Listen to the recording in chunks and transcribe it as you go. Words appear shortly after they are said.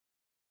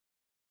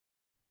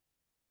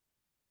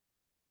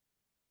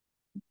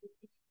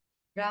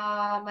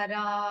Rama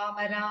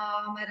Rama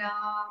Rama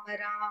Rama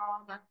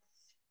Rama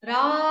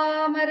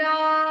Rama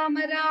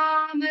Rama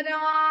Rama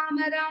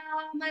Rama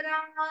Rama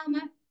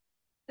Rama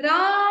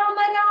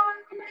Rama Rama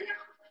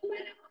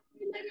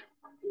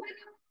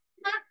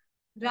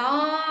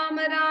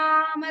Rama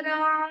Rama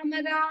Rama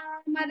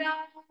Rama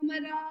Rama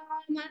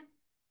Rama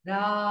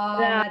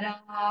Ra-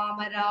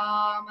 Rama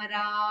Rama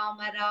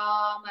Rama Rama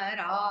Rama Rama Rama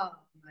Rama.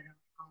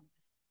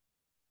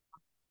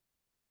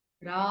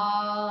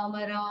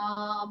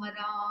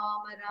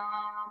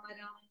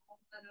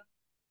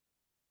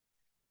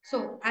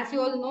 So, as you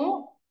all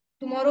know,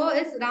 tomorrow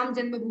is Ram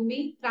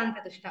Janmabhoomi Prana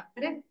Prathishta,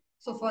 correct?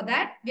 So, for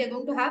that, we are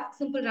going to have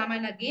simple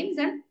Ramayana games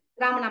and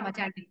Ramanama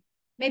chanting,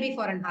 maybe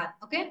for an hour,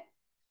 okay?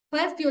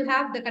 First, you'll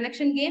have the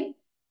connection game,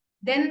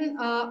 then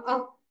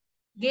a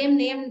game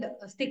named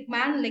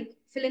Stickman, like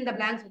fill in the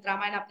blanks with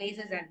Ramayana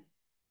places and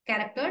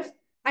characters.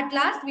 At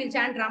last, we'll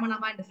chant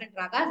Ramanama in different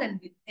ragas and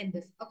we'll end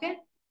this, okay?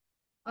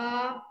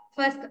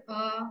 First,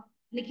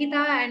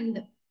 Nikita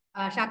and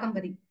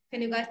Shakambari,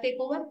 can you guys take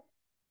over?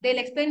 They'll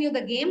explain you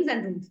the games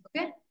and rules,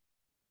 okay?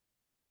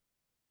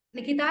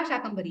 Nikita,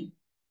 Shakambari.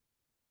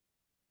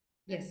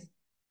 Yes.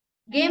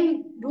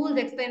 Game rules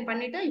explain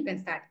Panita, you can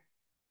start.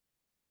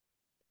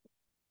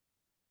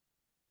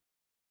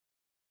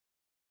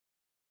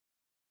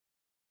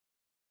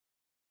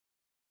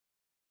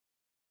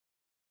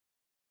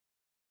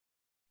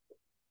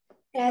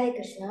 Radhe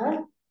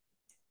Krishna.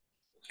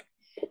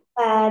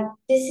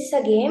 This is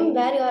a game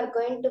where you are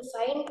going to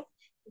find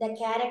the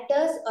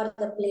characters or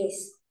the place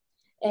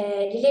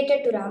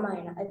related to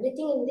Ramayana.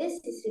 Everything in this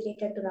is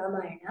related to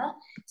Ramayana.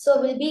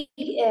 So the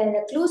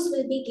clues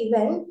will be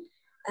given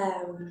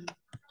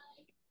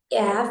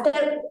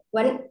after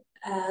one.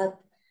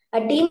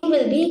 A team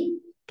will be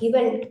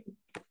given.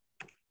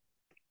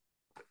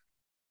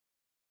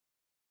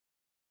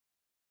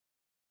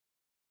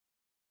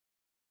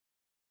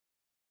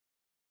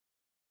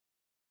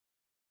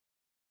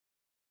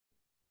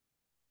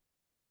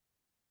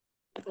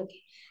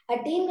 Okay.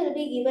 A team will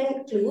be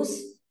given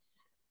clues,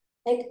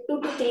 like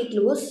 2 to 3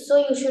 clues. So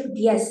you should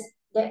guess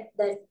that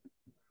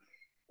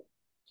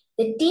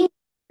the team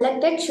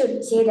selected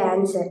should say the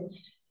answer.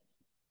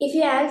 If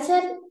you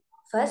answer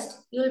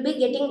first, you will be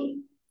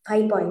getting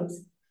 5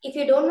 points. If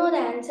you don't know the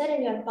answer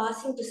and you are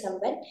passing to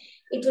someone,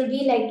 it will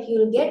be like you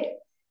will get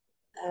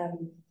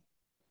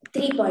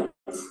 3 points.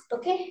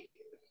 Okay?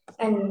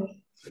 And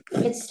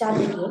let's start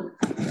the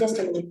game. Just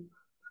a minute.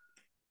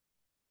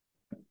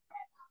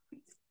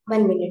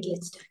 1 minute,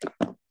 let's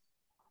start.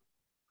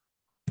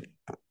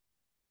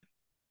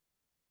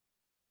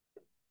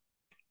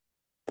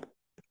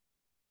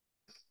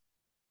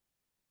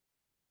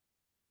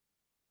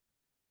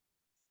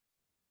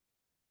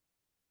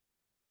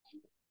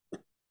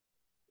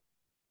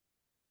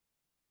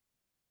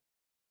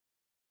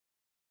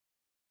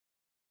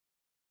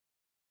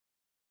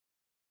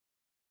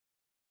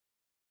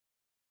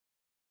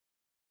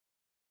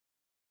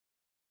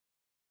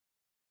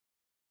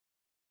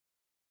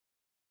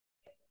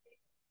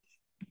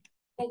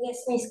 I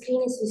guess my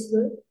screen is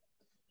visible.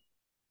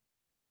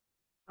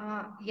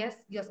 Yes,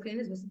 your screen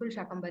is visible,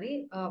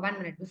 Shakambari. 1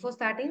 minute. Before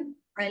starting,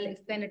 I'll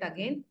explain it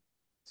again.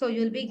 So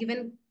you'll be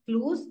given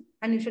clues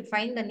and you should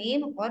find the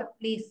name or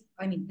place.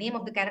 I mean, name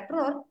of the character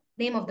or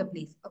name of the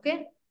place.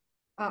 Okay?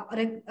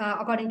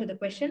 According to the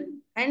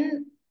question.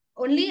 And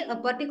only a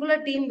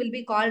particular team will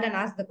be called and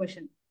asked the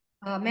question.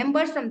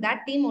 Members from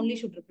that team only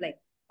should reply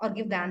or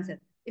give the answer.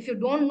 If you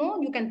don't know,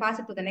 you can pass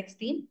it to the next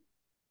team.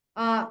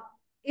 Uh,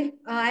 if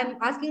I'm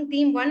asking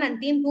team 1 and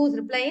team 2 is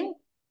replying,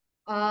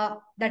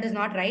 that is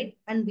not right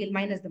and we'll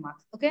minus the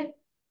marks. Okay.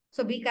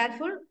 So be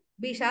careful,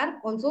 be sharp.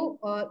 Also,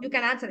 you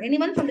can answer.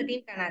 Anyone from the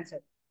team can answer.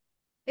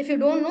 If you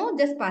don't know,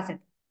 just pass it.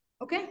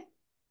 Okay.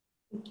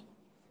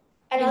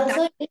 And We'll also,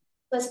 start. each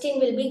question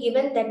will be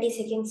given 30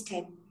 seconds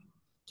time.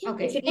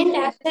 Okay. If you Each don't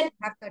question answer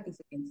have 30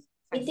 seconds.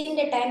 Fine. within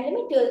the time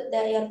limit,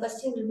 your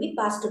question will be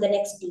passed to the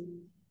next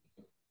team.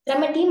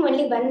 From a team,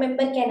 only one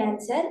member can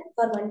answer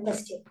for one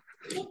question.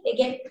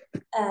 Okay?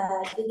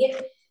 They get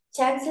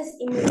chances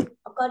in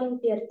according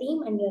to your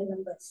team and your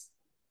members.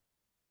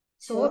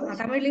 So நான்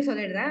தமிழ்லயே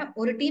சொல்லிடுறேன்.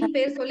 ஒரு team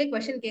பேர் சொல்லி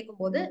question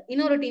கேட்கும்போது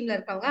இன்னொரு டீம்ல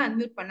இருக்கவங்க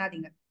அன்மியூட்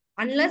பண்ணாதீங்க.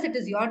 Unless it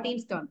is your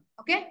team's turn.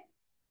 Okay?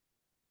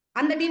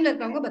 அந்த டீம்ல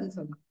இருக்கவங்க பதில்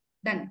சொல்லலாம்.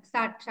 Done.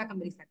 Start.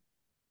 Shakambari start.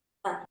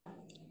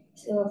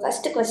 So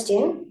first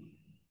question.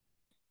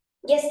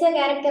 Guess the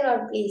character or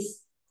place.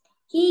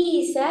 He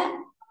is a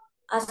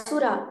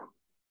Asura.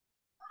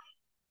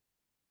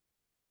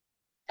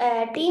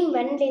 Team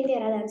 1 ல இருந்து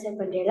யாராவது ஆன்சர்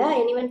பண்றீங்களா?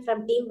 Anyone from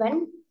team 1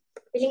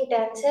 willing to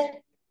answer?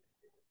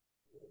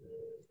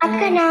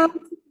 Akkana.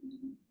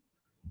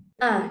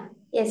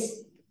 Yes.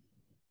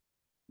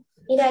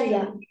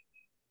 Niralya.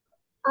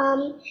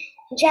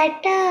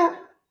 Jetta.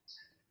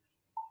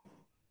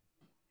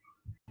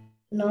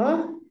 No.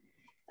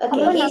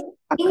 Okay. He's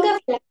king of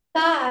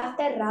Lanka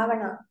after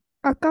Ravana.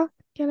 Akka,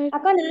 can I?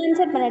 Akka, நான்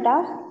answer பண்ணட்டா?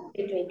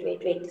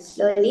 Wait.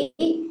 Slowly.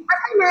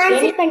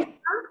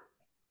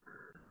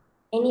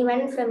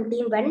 Anyone from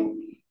team 1?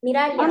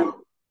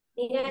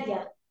 Niralya.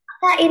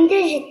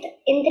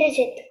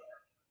 Indrajit.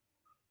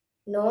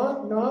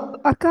 No.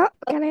 Akka,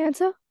 can I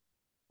answer?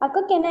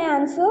 Akka, can I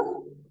answer?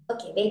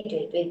 Okay,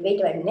 wait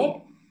 1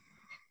 minute.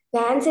 The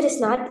answer is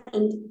not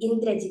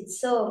Indrajit.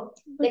 So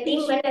the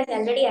team 1 has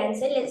already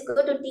answered. Let's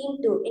go to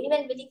team 2.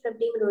 Anyone believe from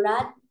team 2?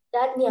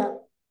 Radnya.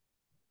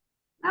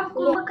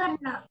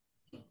 Kumbhakarna.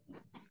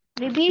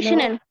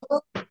 Vibhishanan.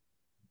 No.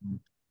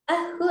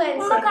 Who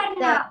answered?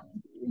 Kumbhakarna.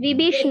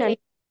 Vibhishanan.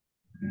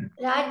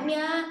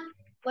 Radnya,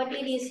 what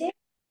did you say?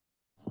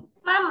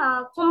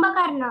 Ma'am,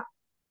 Kumbhakarna.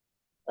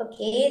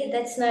 Okay,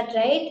 that's not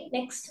right.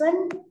 Next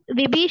one.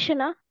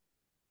 Vibhishana.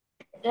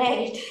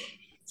 Right.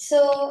 So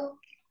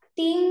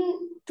team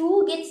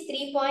 2 gets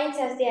 3 points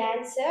as they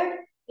answered.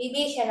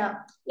 Vibhishana.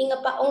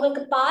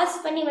 உங்களுக்கு pass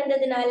பண்ணி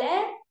வந்ததுனால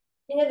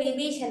நீங்க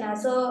Vibhishana.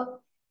 So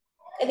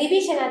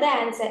Vibhishana the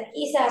answer.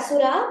 He is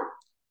Asura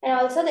and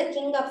also the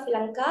king of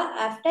Lanka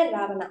after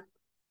Ravana.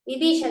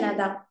 Vibhishana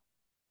da.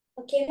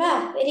 Okay, va?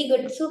 Very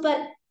good. Super.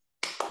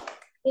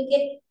 You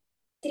get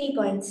 3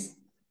 points.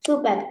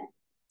 Super.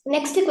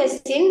 Next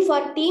question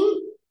for team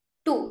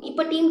 2.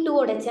 இப்போ team 2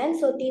 ஓட chance.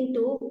 So team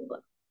 2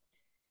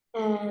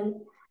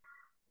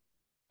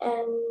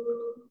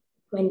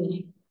 1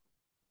 minute.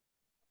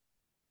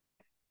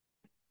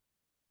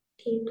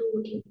 Team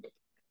 2.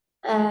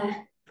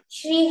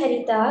 Shri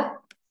Harita.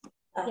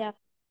 Yeah.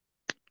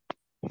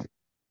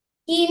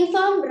 He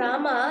informed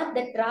Rama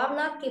that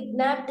Ravana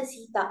kidnapped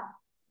Sita.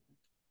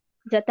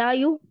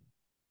 Jatayu.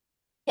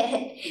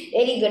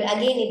 Very good.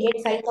 Again, you get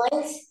 5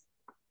 points.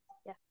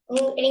 Yeah.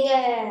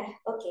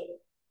 Okay.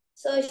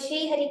 So Shri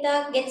Harita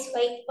gets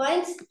 5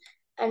 points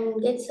and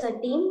gets her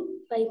team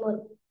 5 more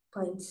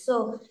points. So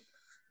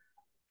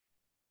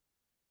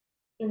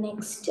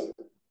next,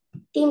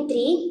 team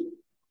 3.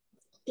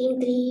 Team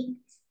 3.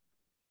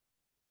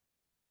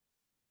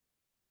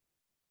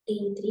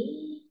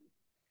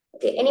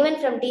 Okay, anyone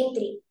from team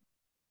 3?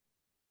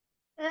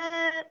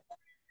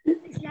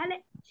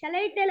 Shall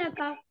I tell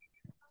Akka?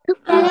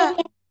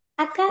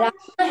 Akka,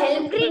 Rama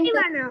helped him to...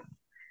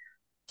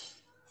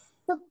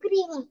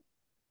 Sugriva.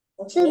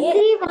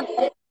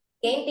 Okay.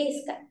 Gained his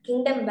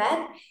kingdom back.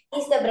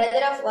 He's the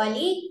brother of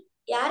Vali.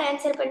 Yaar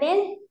answer panel?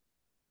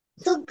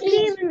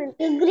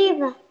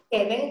 Sugriva.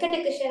 Okay,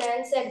 Venkatakrishnan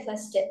answered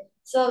first.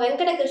 So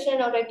Venkatakrishnan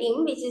of the team,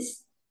 which is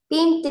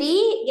team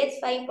 3, gets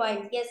 5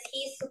 points. Yes, he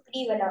is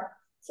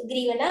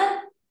Sugriva.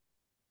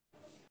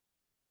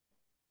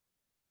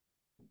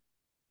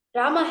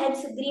 Rama helped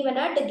Sugriva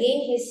to gain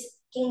his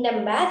kingdom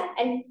back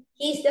and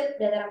he is the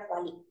brother of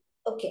Vali.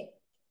 Okay,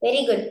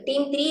 very good.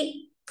 Team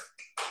 3,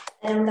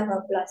 round of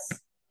applause.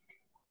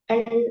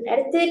 And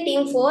at the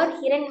team 4,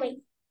 Hiranmai.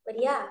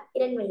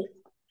 Hiranmai.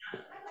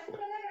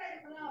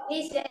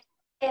 Please share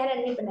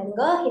and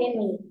go,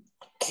 Hiranmai.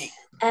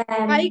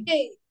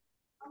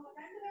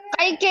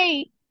 Wait.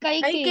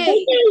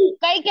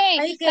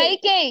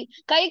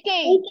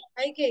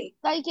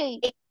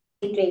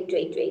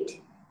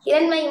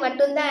 Hiranmai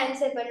மட்டும்தான்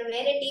answer பண்ணு.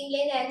 வேற டீம்ல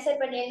இருந்து answer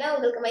பண்ணேன்னா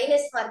உங்களுக்கு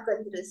minus mark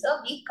வந்துரும். So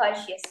be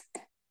cautious.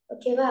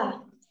 Okay va?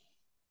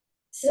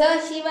 So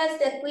she was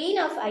the queen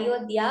of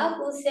Ayodhya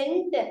who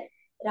sent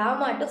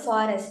Rama to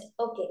forest.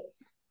 Okay.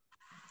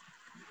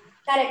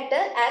 Correct.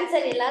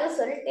 Answer எல்லாரும்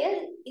சொல்லிட்டு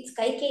it's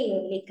Kaikeyi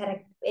only.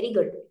 Correct. Very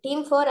good. Team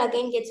 4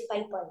 again gets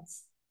 5 points.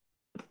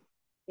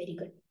 Very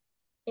good.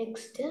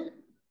 Next,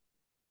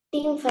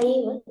 team 5.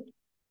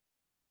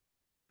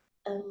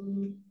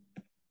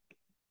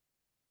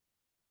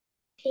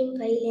 Team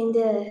 5 in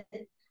the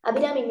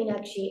Abhirami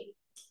Meenakshi.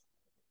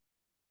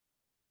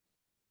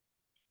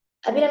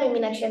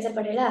 Answer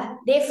padala.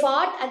 They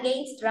fought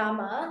against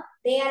Rama.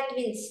 They are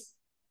twins.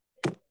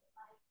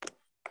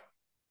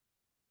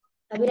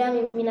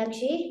 Abhirami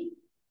Meenakshi.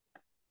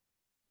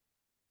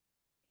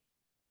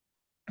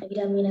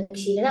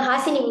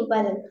 Hasini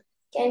Mupalan.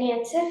 Can you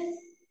answer?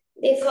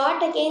 They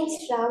fought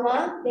against Rama.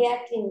 They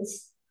are twins.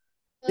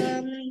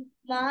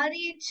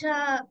 Maricha.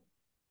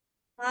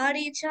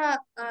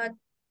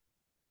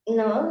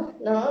 No,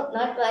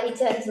 not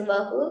Maricha and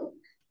Subahu.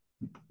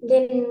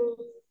 Then,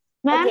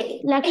 Ma'am,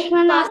 okay.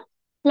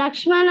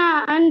 Lakshmana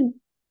and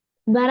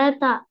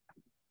Bharata.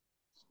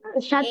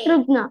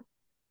 Shatrugna.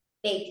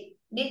 Wait.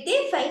 Did they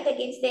fight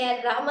against their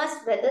Rama's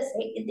brothers?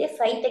 Right? Did they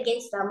fight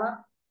against Rama?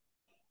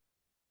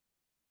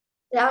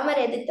 Rama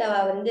எதிர்த்தவா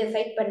வந்து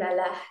fight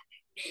பண்ணாளா?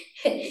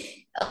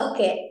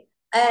 Okay.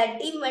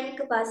 Team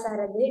 1க்கு pass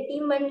ஆறது.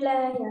 Team 1ல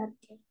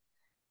யாருக்கு?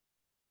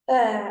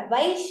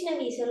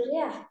 வைஷ்ணவி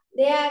சொல்றியா?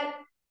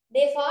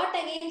 They fought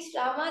against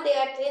Rama. They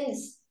are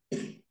twins.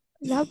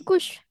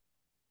 Lavkush.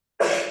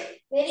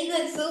 Very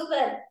good.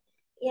 Super.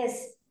 Yes.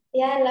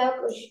 Yeah,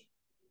 Lavkush.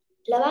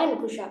 Lava and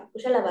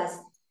Kushalavas.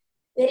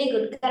 Very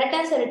good. Correct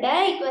answer.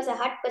 It was a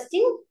hard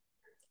question.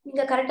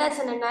 நீங்க கரெக்டா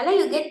சொன்னனால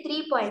you get 3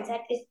 points.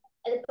 At least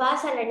அது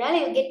pass ஆனனால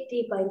you get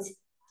 3 points.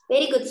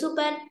 Very good.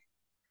 Super.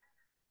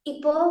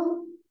 இப்போ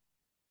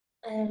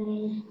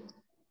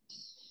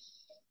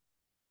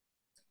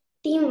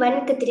team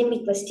 1க்கு திரும்பி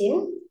question.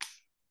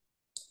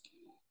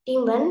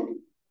 Team 1.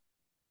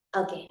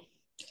 Okay.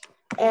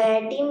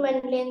 Team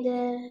 1ல இருந்து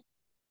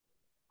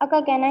Akka,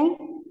 can I?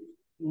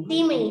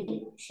 Srimai,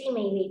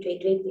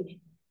 wait.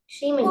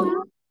 Srimai.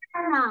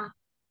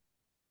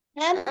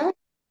 Huh?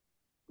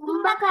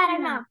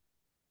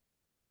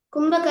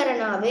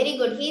 Kumbhakarna, very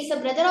good. He is a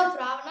brother of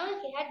Ravana.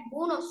 He had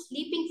boon of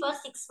sleeping for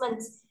 6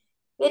 months.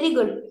 Very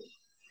good.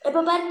 இப்போ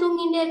பாரு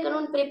தூங்கிட்டே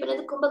இருக்கணும்னு pray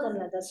பண்ணது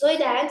கும்பகர்ணா தான். So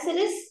the answer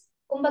is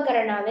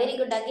Kumbhakarna. Very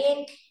good. Again,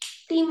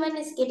 team 1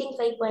 is getting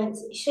 5 points.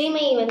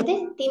 Srimai வந்து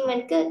team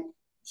 1 க்கு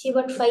she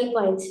got 5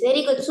 points.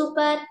 Very good.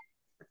 Super.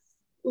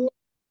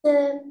 Next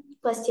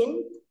question.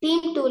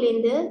 Team 2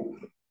 லேந்து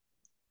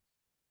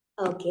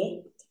okay.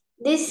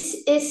 This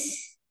is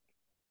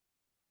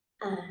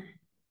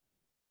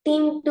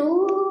team 2.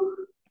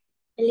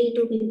 Only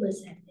 2 people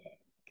are there.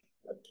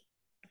 Okay.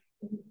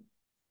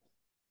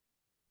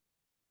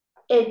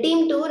 Team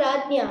 2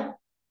 Radhnya.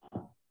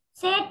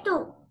 Setu.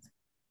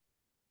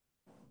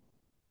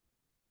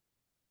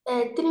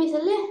 திரும்பி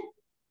சொல்லு.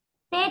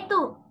 Setu.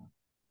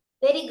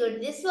 Very good.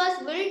 This was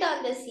built on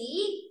the sea.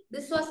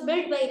 This was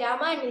built by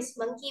Rama and his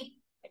monkey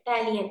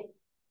battalion.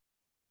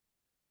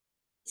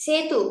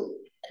 Setu.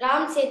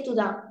 Ram Setu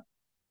da.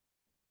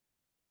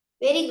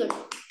 Very good.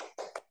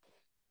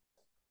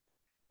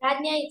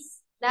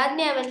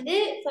 Radhnya வந்து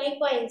 5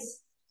 points.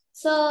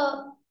 So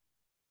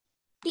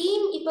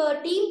இப்போ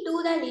team 2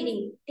 தான்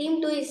leading. Team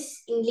 2 is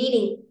in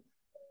leading.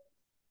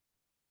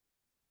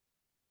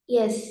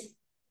 Yes.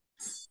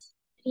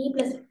 3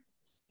 plus.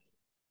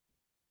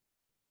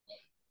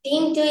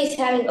 Team 2 is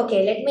having,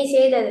 okay, let me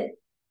say the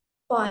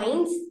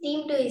points. Team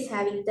 2 is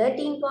having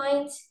 13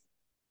 points.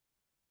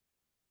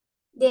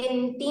 Then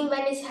team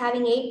 1 is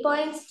having 8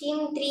 points. Team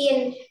 3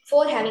 and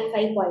 4 having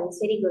 5 points.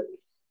 Very good.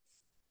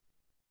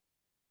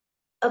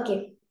 Okay.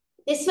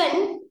 This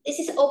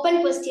is open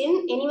question.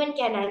 Anyone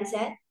can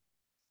answer.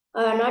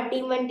 Not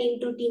team 1, team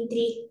 2, team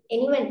 3.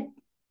 Anyone?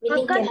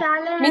 Willing can.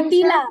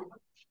 Mithila.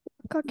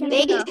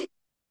 Wait.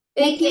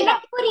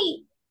 Puri.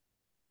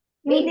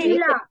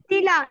 Mithila.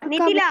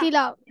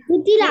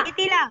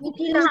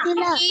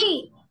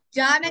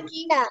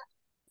 Janaki.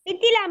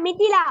 Mithila.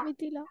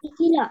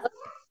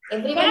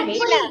 Everyone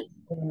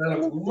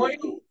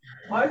wait.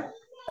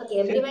 Okay,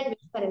 everyone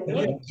wait for a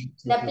minute.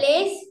 The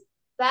place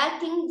where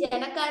King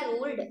Janaka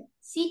ruled,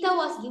 Sita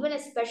was given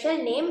a special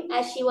name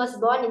as she was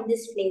born in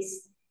this place.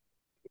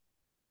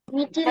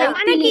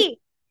 Janaki.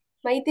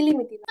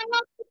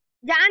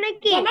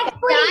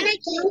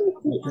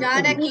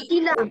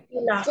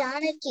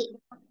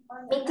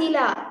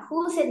 Mithila. Who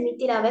said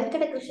Mithila?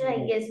 Venkata Krishna, I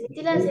guess.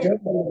 Mithila said.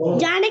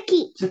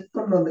 Janaki.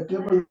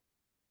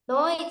 No,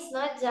 it's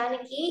not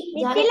Janaki.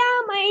 Mithila.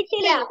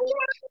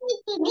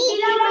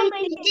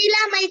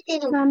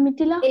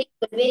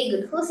 Very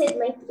good. Who said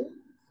Maithili?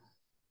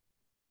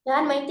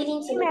 Yaar Maithili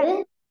சொன்னது?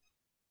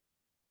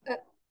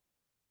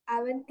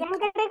 Avantika.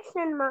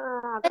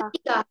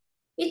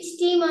 Which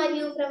team are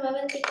you from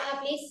Avantika?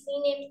 Please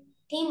name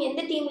team. எந்த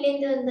டீம்ல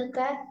இருந்து வந்திருக்க?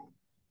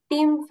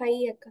 Team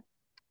 5 akka.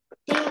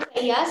 Team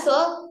 5. Yeah. So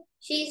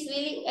she's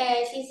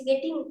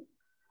getting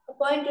a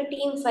point to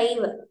team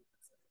 5.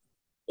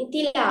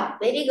 Mithila.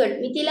 Very good.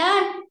 Mithila.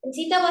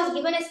 Sita was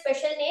given a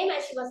special name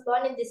as she was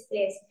born in this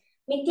place.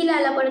 Mithila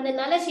la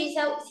பிறந்தனால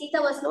Sita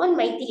was known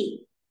Maithili.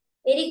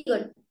 Very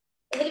good.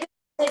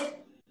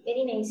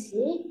 Very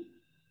nicely.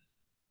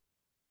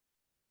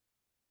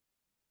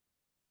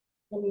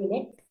 1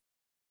 minute.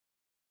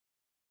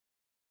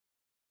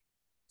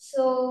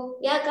 So,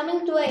 yeah, coming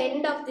to an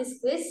end of this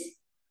quiz.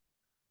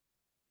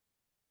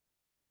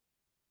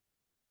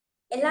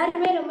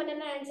 எல்லாருமே ரொம்ப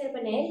நல்லா answer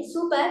பண்ணேன்.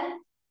 Super.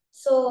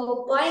 So,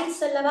 points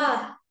சொல்லவா?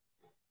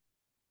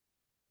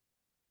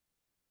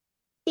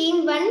 Team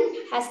 1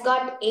 has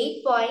got 8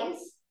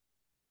 points.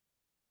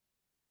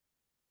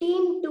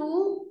 Team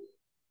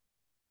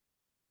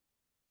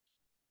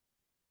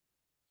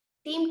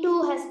 2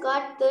 has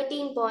got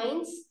 13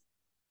 points.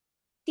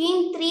 Team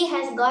 3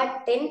 has got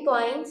 10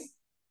 points.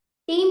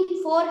 Team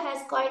 4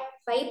 has got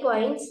 5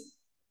 points.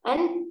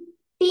 And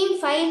Team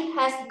 5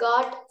 has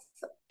got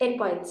 10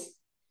 points.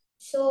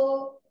 So,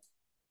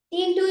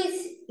 Team 2 is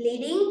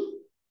leading,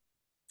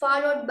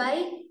 followed by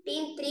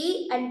Team 3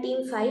 and Team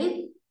 5.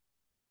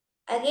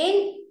 Again,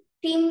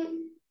 Team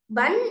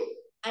 1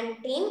 and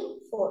Team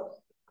 4.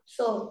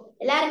 So,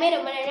 எல்லாருமே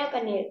ரொம்ப நல்லா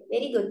பண்ணீங்க.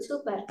 Very good,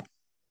 super.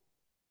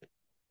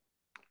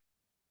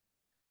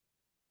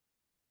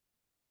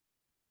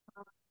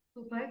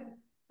 Super.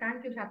 Thank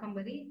you,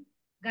 Shakambari.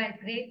 Guys,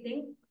 great thing.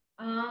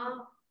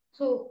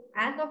 So,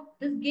 as of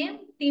this game,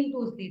 Team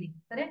 2 is leading,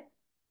 correct?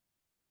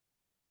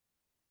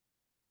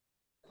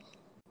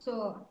 So,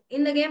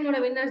 in the game,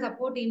 winners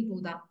support Team 2.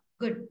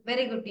 Good.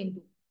 Very good, Team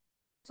 2.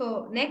 So,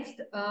 next,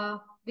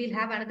 we'll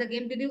have another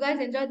game. Did you guys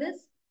enjoy this?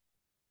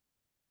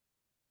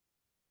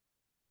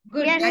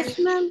 Good. Yes,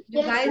 ma'am.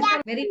 You guys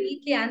very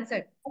neatly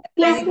answered.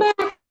 Yes,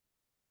 ma'am.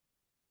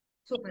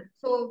 Super.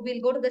 So,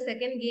 we'll go to the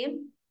second game.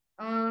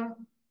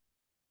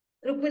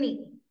 Rukmini,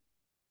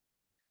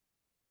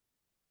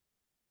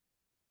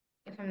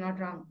 if I'm not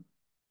wrong.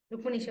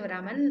 Rukmini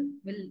Shivaraman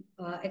will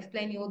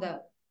explain you the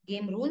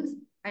game rules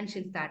and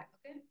she'll start.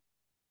 Okay.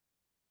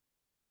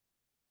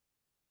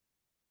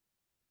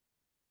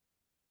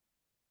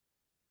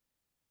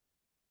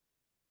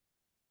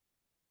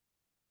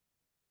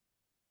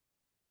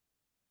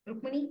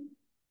 Rukmini?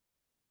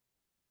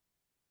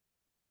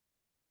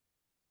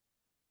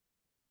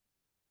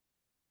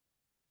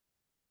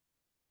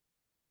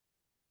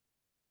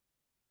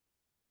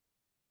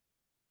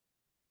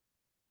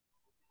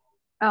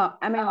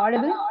 Am I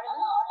audible?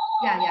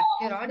 Yeah,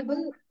 you're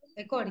audible.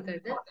 Echo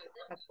அடிக்கிறது.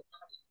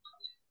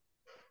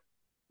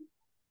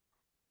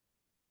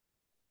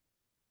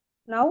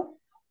 Now?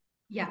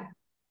 Yeah,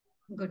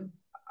 good.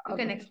 You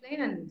can explain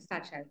and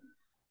start sharing.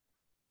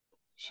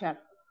 Sure.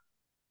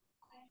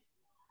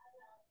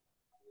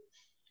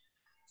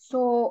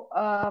 So,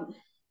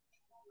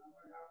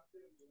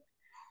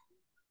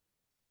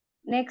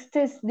 next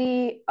is the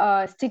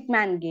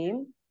stickman game.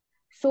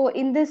 So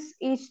in this,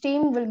 each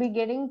team will be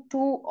getting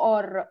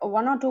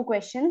one or two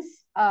questions,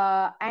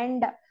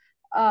 and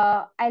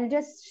I'll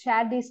just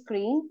share the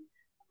screen.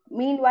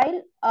 Meanwhile,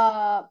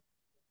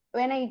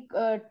 when I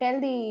tell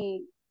the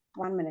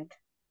 1 minute,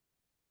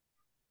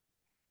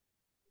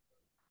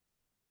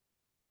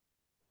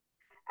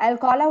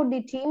 I'll call out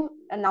the team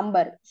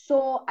number. So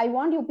I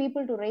want you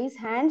people to raise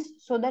hands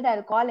so that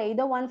I'll call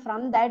either one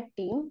from that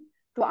team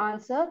to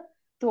answer,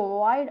 to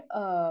avoid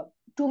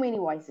too many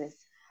voices.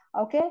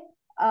 Okay.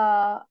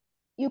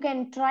 You can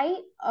try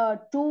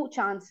 2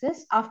 chances.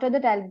 After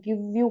that, I'll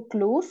give you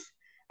clues,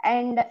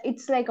 and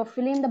it's like a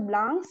fill in the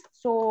blanks.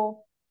 So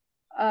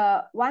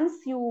once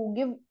you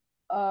give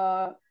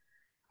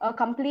a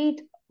complete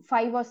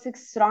 5 or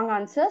 6 wrong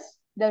answers,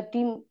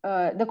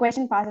 the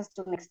question passes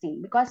to next team,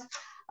 because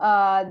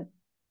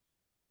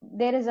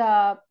there is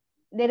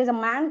a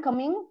man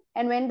coming,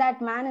 and when that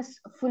man is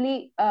fully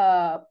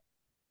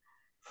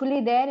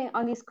there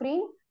on the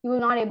screen, you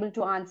will not able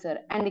to answer,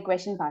 and the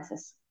question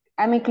passes.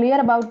 Am I clear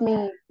about my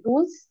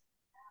rules?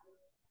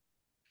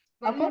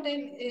 One more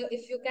time,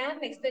 if you can,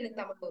 explain in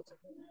Tamil also.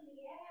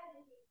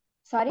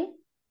 Sorry?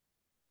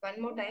 One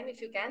more time, if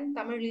you can,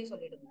 தமிழ்லயே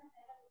சொல்லிடுங்க.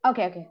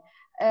 Okay.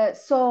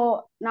 So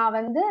நான்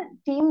வந்து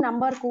team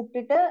number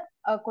கூப்பிட்டுட்டு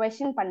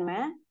question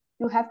பண்ணுவேன்.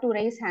 You have to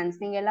rice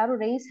hands. நீங்க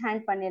எல்லாரும் rice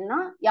hand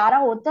பண்ணிருந்தா யாரா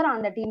ஒருத்தர்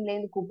அந்த டீம்ல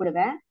இருந்து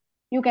கூப்பிடுவேன்.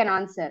 You can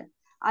answer.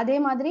 அதே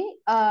மாதிரி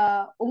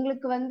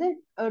உங்களுக்கு வந்து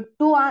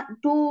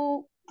டூ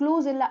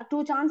க்ளூஸ் இல்ல 2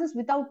 சான்சஸ்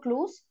வித்தவுட்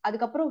க்ளூஸ்,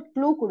 அதுக்கப்புறம்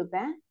க்ளூ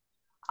கொடுப்பேன்.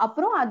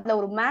 அப்புறம் அதுல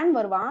ஒரு மேன்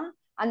வருவான்.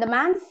 அந்த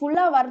மேன்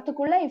ஃபுல்லா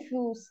வரதுக்குள்ள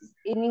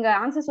நீங்க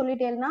ஆன்சர்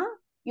சொல்லிட்டேன்னா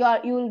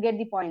you will get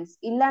the points.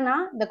 இல்லனா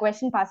the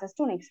question passes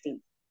to next team.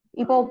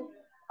 இப்போ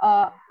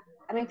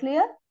am I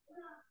clear?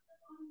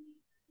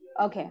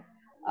 Okay.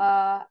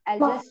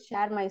 I'll just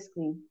share my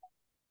screen.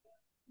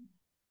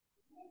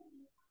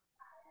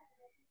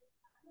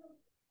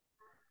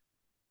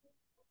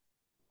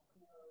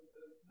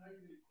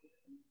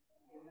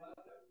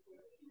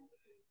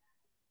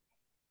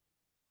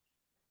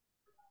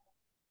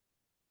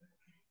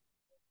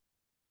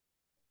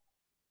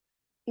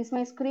 Is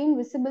my screen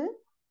visible?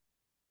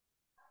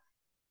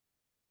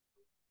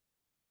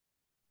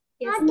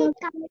 Yes,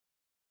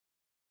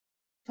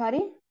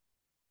 Sorry?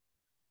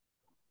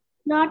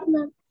 Not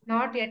ma'am.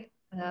 Not yet.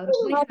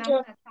 Rukmini Not Shanama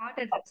yet. has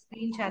started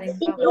screen sharing.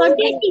 It's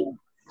rotating.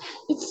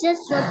 It's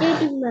just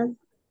rotating, ma'am.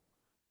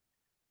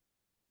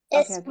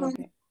 Yes, Okay.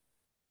 ma'am.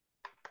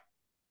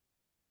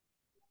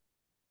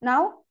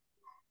 Now?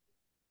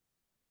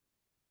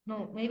 No,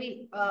 maybe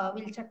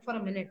we'll check for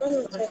a minute.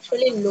 It's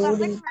actually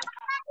loading.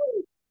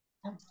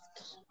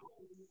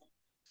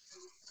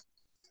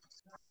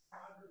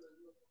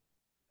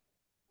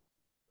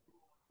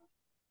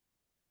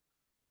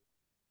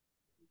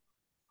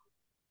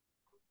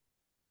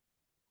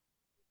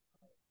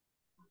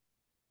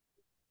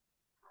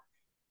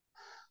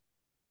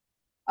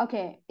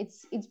 Okay,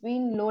 it's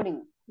been loading.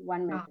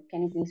 1 minute.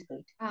 Can you please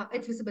wait?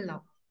 It's visible now.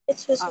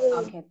 It's visible.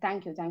 Okay,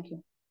 thank you.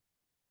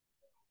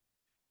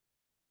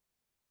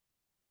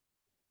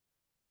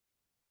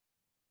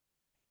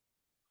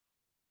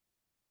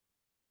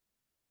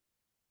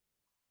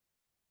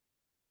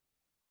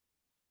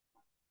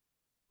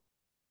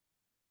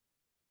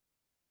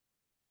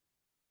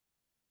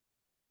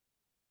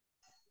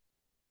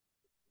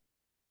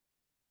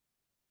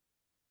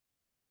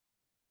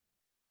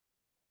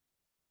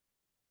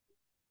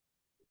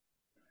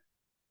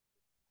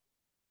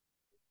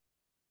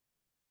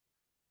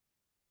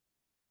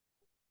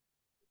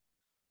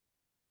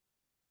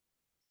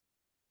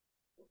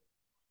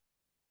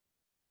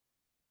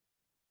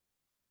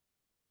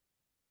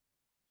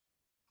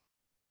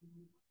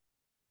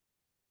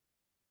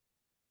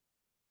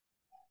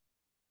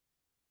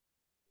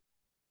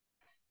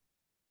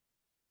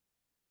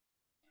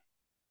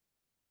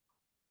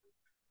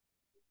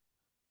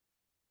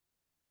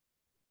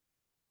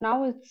 Now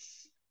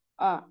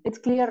it's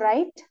clear,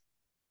 right?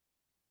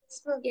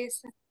 yes,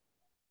 sir.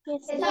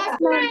 Yes,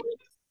 ma'am.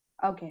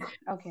 Okay.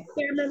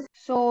 Yeah, ma'am.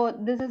 So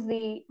this is the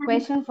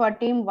question for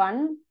team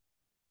 1.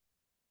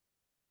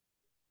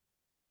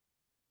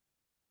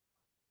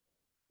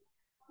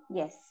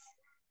 Yes.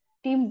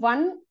 Team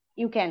 1,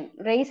 you can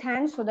raise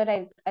hands so that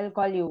I'll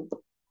call you.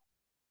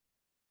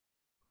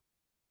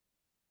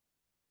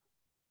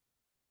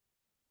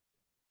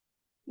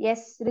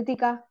 Yes,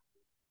 Ritika.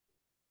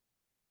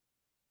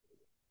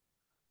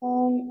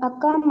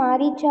 Akka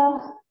Maricha.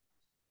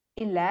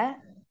 இல்ல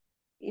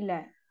இல்ல.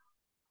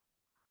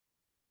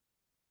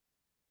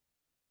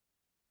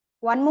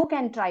 One more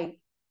can try.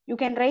 You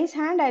can raise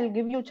hand, I'll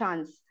give you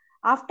chance.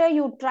 After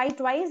you try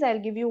twice,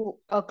 I'll give you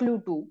a clue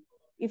too,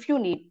 if you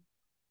need.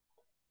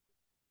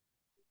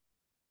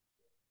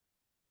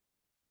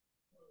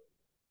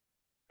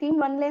 Team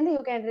 1 length,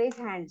 you can raise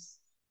hands.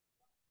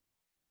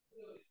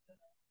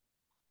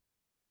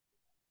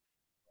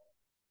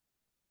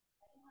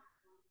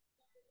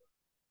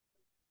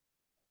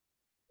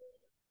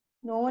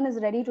 No one is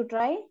ready to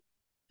try?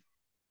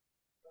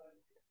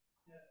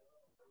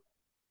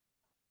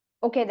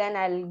 Okay, then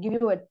I'll give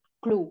you a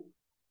clue.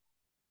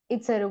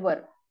 It's a river.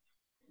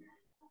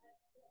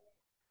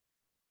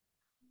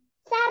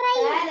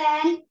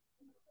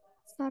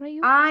 Sarayu.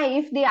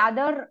 If the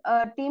other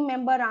team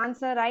member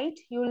answer right,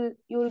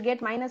 you'll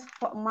get minus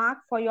mark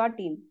for your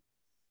team.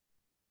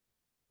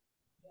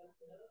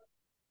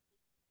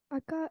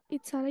 Akka,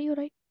 it's Sarayu,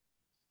 right?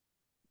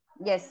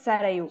 Yes,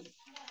 Sarayu.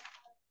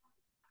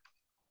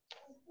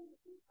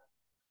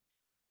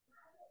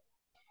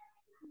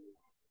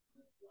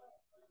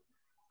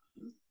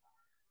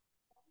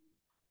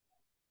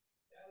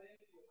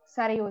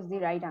 Sarayu is the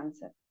right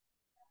answer.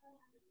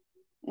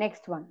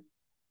 Next one.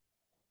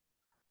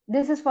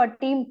 This is for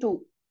team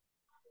 2.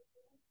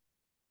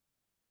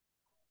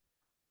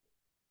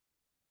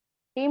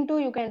 Team 2,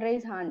 you can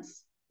raise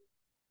hands.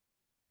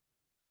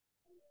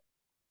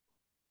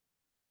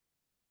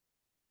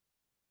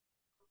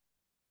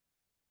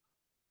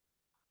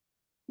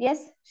 Yes,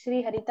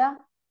 Shri Harita.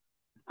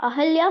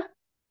 Ahalya.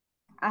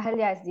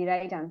 Ahalya is the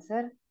right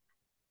answer.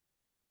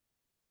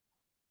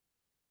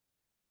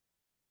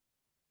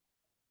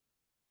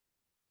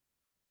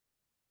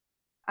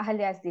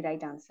 Ahalya is the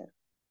right answer.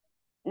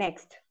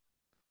 Next.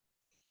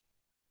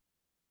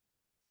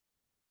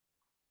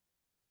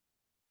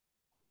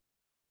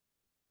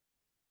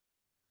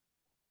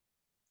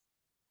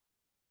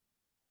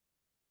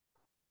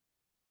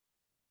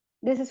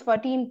 This is for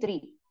team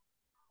 3.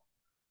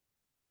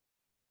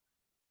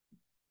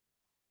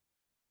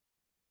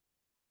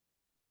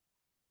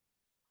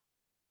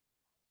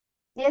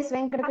 Yes,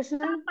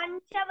 Venkatakrishnan.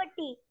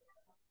 Panchavati.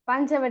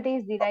 Panchavati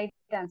is the right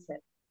answer.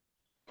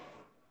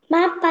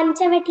 Ma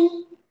Panchavati.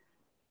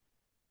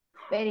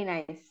 Very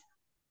nice.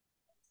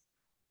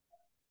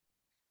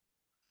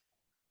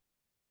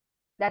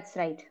 That's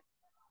right.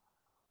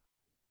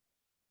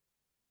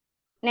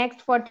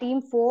 Next for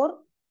team 4.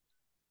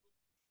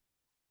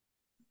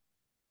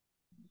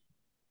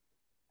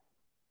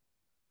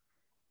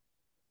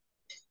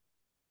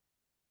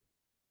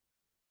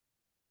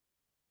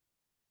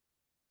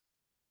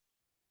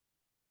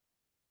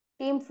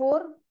 Team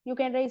 4, you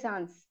can raise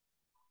hands.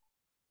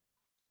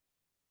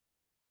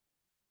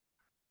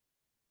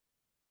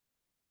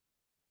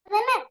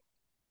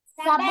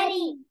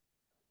 Sabari.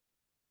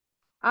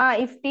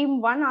 If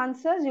team 1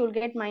 answers, you'll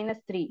get minus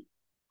 3.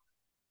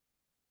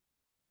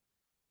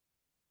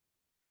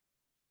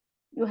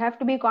 You have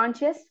to be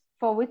conscious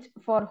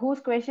for whose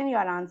question you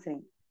are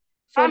answering.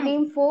 So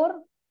team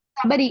 4.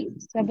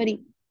 Sabari.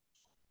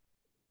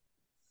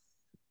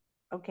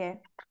 Okay.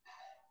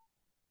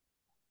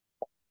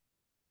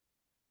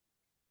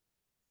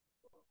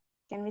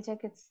 Can we check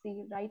it's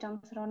the right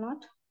answer or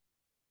not?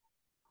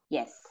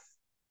 Yes.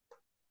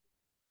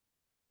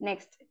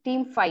 Next,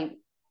 team 5.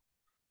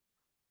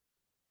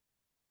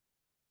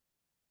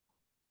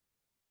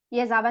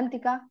 Yes,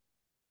 Avantika.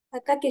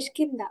 Akka,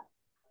 Kishkinda.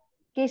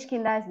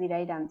 Kishkinda is the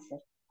right answer.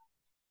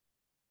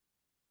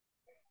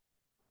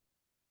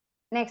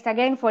 Next,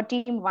 again for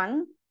team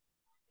 1.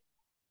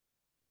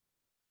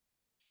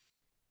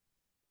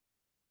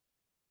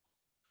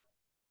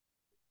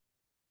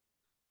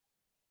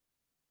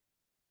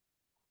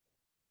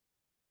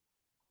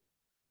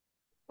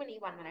 Only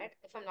 1 minute.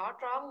 If I'm not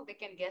wrong, they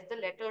can guess the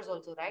letters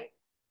also, right?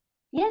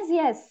 Yes,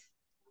 yes.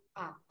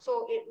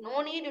 So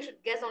no need, you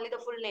should guess only the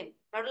full name.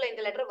 Nadula in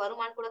the letter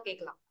varuman kuda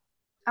kekkalam.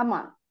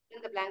 Amma.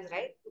 In the blanks,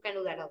 right? You can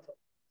do that also.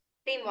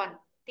 Team 1.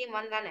 Team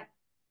 1 dane.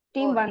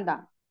 Team 1 da.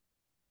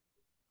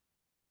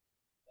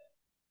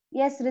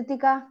 Yes,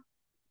 Ritika.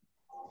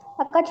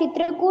 Akka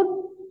Chitrakoot.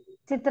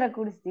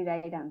 Chitrakoot is the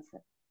right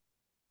answer.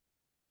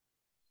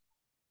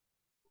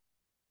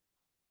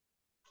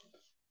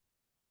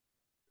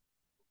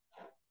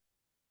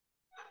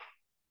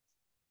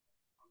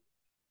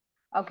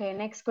 Okay,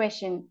 next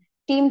question.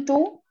 Team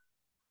 2.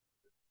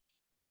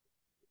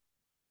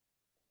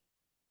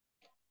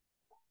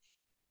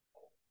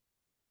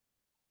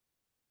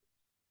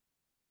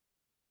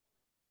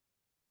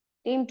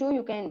 Team 2,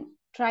 you can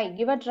try.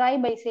 Give a try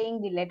by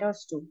saying the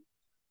letters too.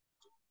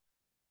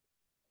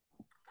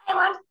 I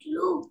want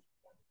clue.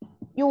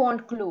 You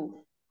want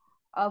clue.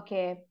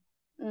 Okay.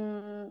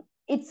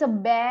 It's a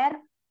bear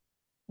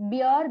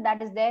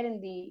that is there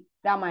in the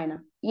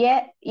Ramayana.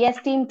 Yeah.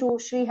 Yes, team 2,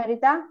 Shri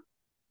Harita.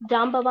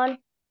 Jambavan.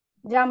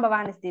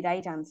 Jambavan is the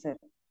right answer.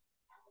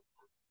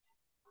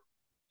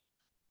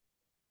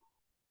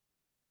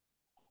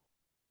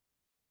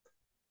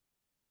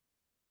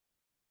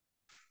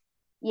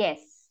 Yes.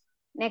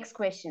 Next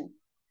question.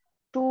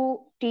 to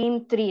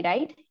team 3,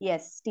 right?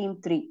 Yes,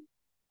 team 3.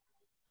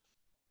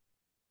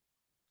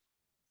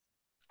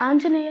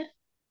 Anjaneya.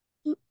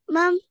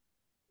 Ma'am,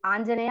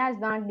 Anjaneya is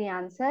not the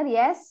answer.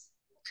 Yes,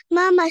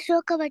 ma'am,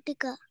 Ashoka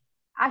Vatika.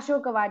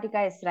 Ashoka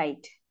Vatika is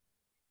right.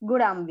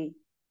 Good, Ambi.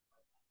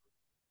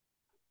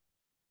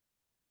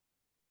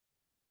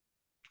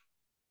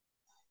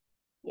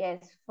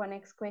 Yes, for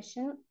next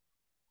question.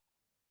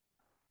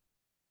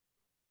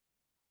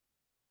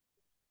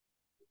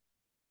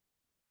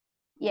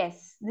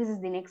 Yes, this is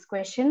the next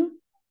question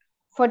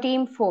for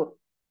team 4.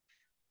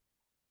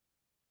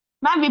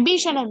 Ma'am,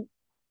 Vibhishanan.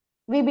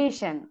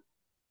 Vibhishan.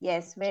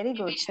 Yes, very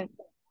good. Vibhishan.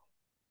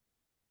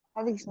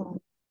 I think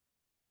so.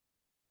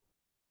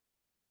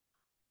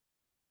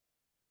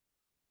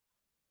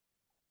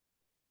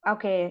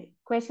 Okay,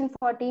 question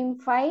for team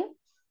 5.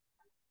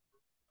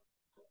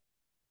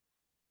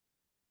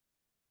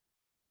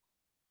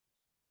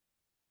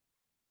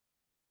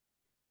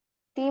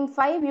 Team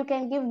 5, you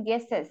can give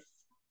guesses.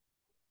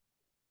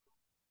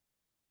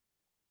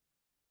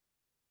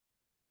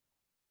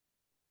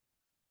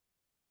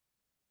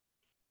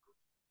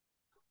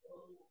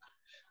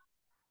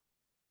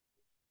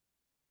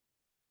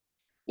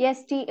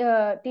 Yes, team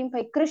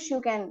 5. Krish, you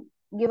can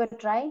give a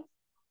try.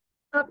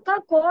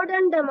 Akka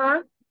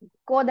Kodandama.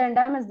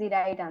 Kodandam is the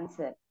right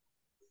answer.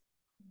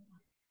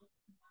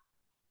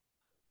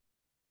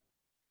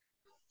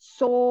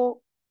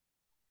 So,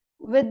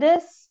 with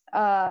this,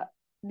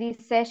 the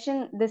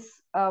session,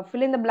 this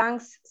fill in the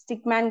blanks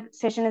stickman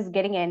session is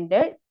getting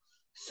ended.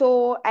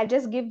 So, I'll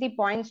just give the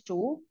points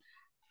too.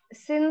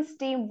 Since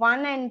team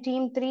 1 and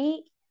team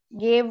 3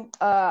 gave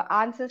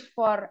answers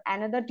for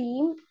another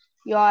team,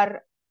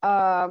 you're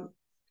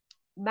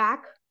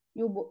back.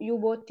 You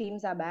both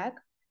teams are back.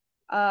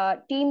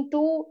 Team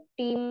 2,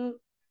 team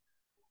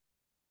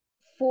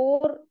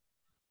 4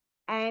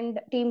 and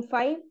team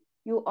 5,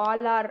 you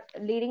all are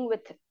leading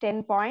with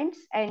 10 points,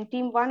 and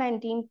team 1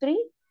 and team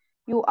 3,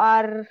 you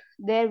are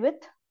there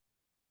with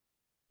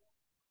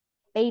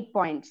 8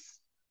 points.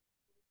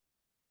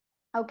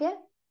 Okay,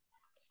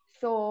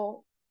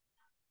 so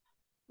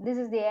this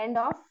is the end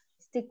of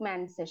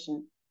stickman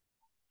session.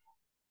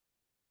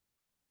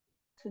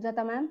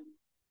 Sujata ma'am?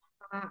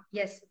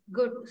 Yes,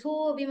 good.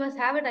 So we must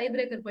have a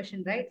tiebreaker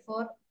question, right?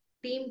 For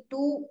team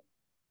 2,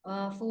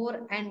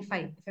 4 and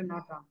 5, if I'm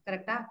not wrong.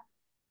 Correct?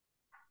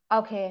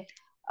 Okay.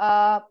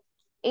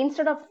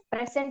 Instead of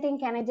presenting,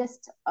 can I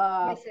just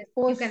Yes, yes,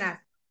 you pose? can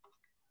ask.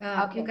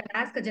 Okay. You can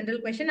ask a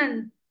general question,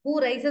 and who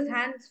raises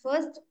hands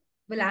first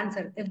will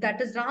answer. If that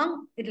is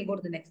wrong, it will go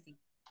to the next team.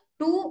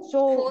 2,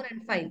 So, 4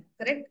 and 5,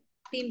 correct?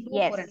 Team 2,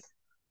 4 and yes.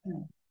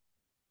 5.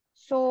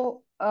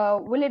 So,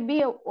 will it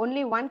be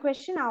only one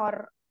question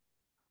or?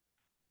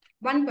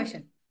 One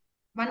question.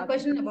 One Okay.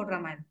 question about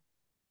Ramayana.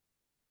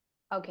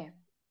 Okay.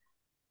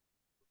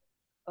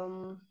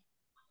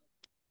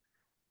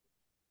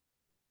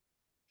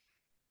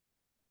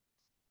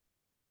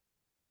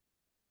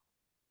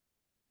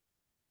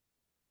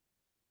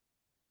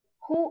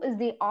 Who is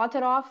the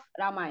author of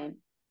Ramayana?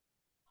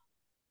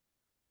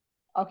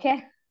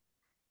 Okay.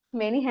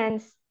 Many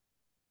hands.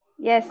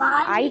 Yes,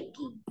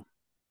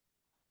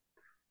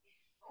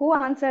 Who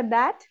answered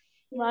that?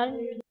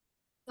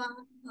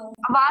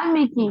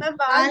 Valmiki.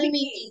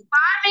 Valmiki.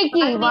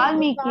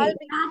 Valmiki.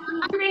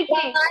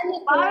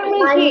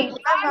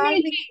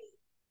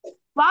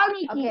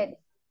 Okay,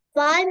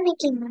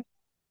 Valmiki.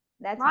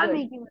 that's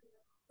good.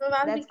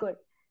 That's good.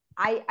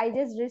 I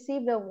just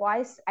received the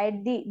voice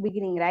at the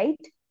beginning, right?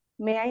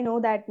 May I know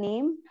that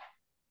name?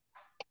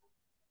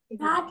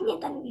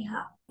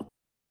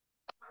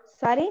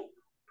 Sorry?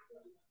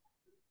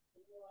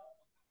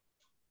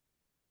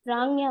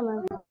 Rangya,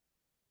 ma'am.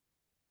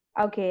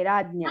 Okay,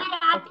 Rajnya.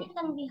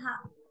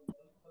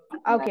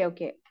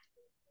 Okay.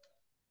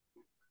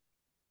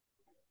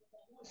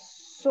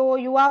 So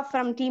you are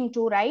from team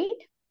 2,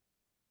 right?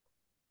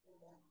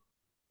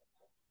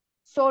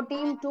 So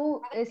team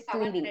 2 is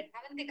leading.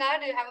 Avantika,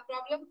 do you have a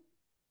problem?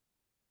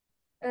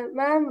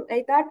 Ma'am,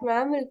 I thought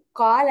ma'am will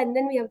call and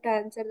then we have to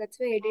answer. That's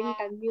why I didn't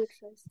unmute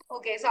first.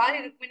 Okay, sorry,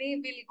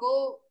 Rukmini. We'll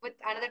go with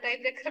another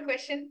tiebreaker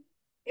question.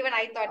 Even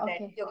I thought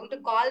that Okay. you're going to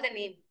call the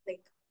name.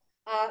 Like,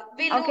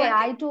 we'll do Okay, one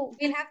I thing. too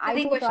We'll have I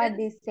three too thought questions.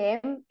 the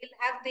same. We'll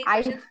have three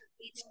I- questions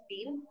for each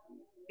team.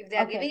 If they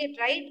are Okay. giving it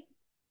right,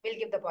 we'll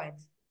give the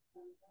points.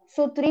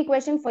 So 3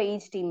 questions for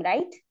each team,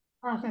 right?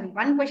 Sorry,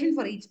 one question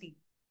for each team.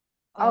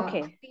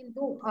 Okay. Team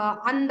 2,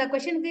 on the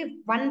question,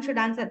 one should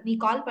answer. Me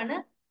call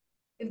panna.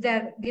 If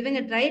they're giving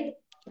it right,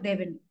 they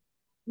win.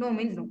 No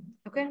means no.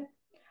 Okay.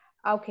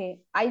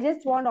 Okay. I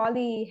just want all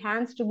the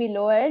hands to be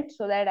lowered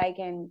so that I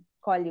can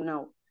call you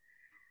now.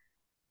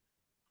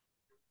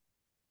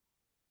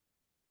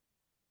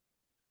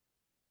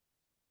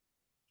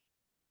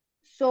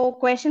 So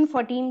question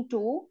for team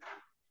 2.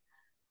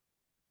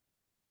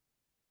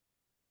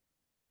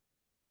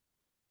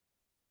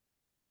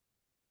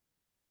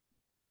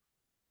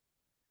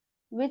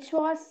 Which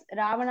was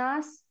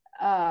Ravana's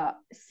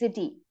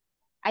city?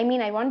 I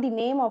mean, I want the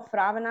name of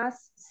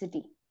Ravana's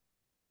city.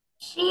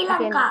 Sri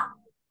Lanka.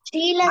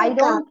 I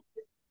don't.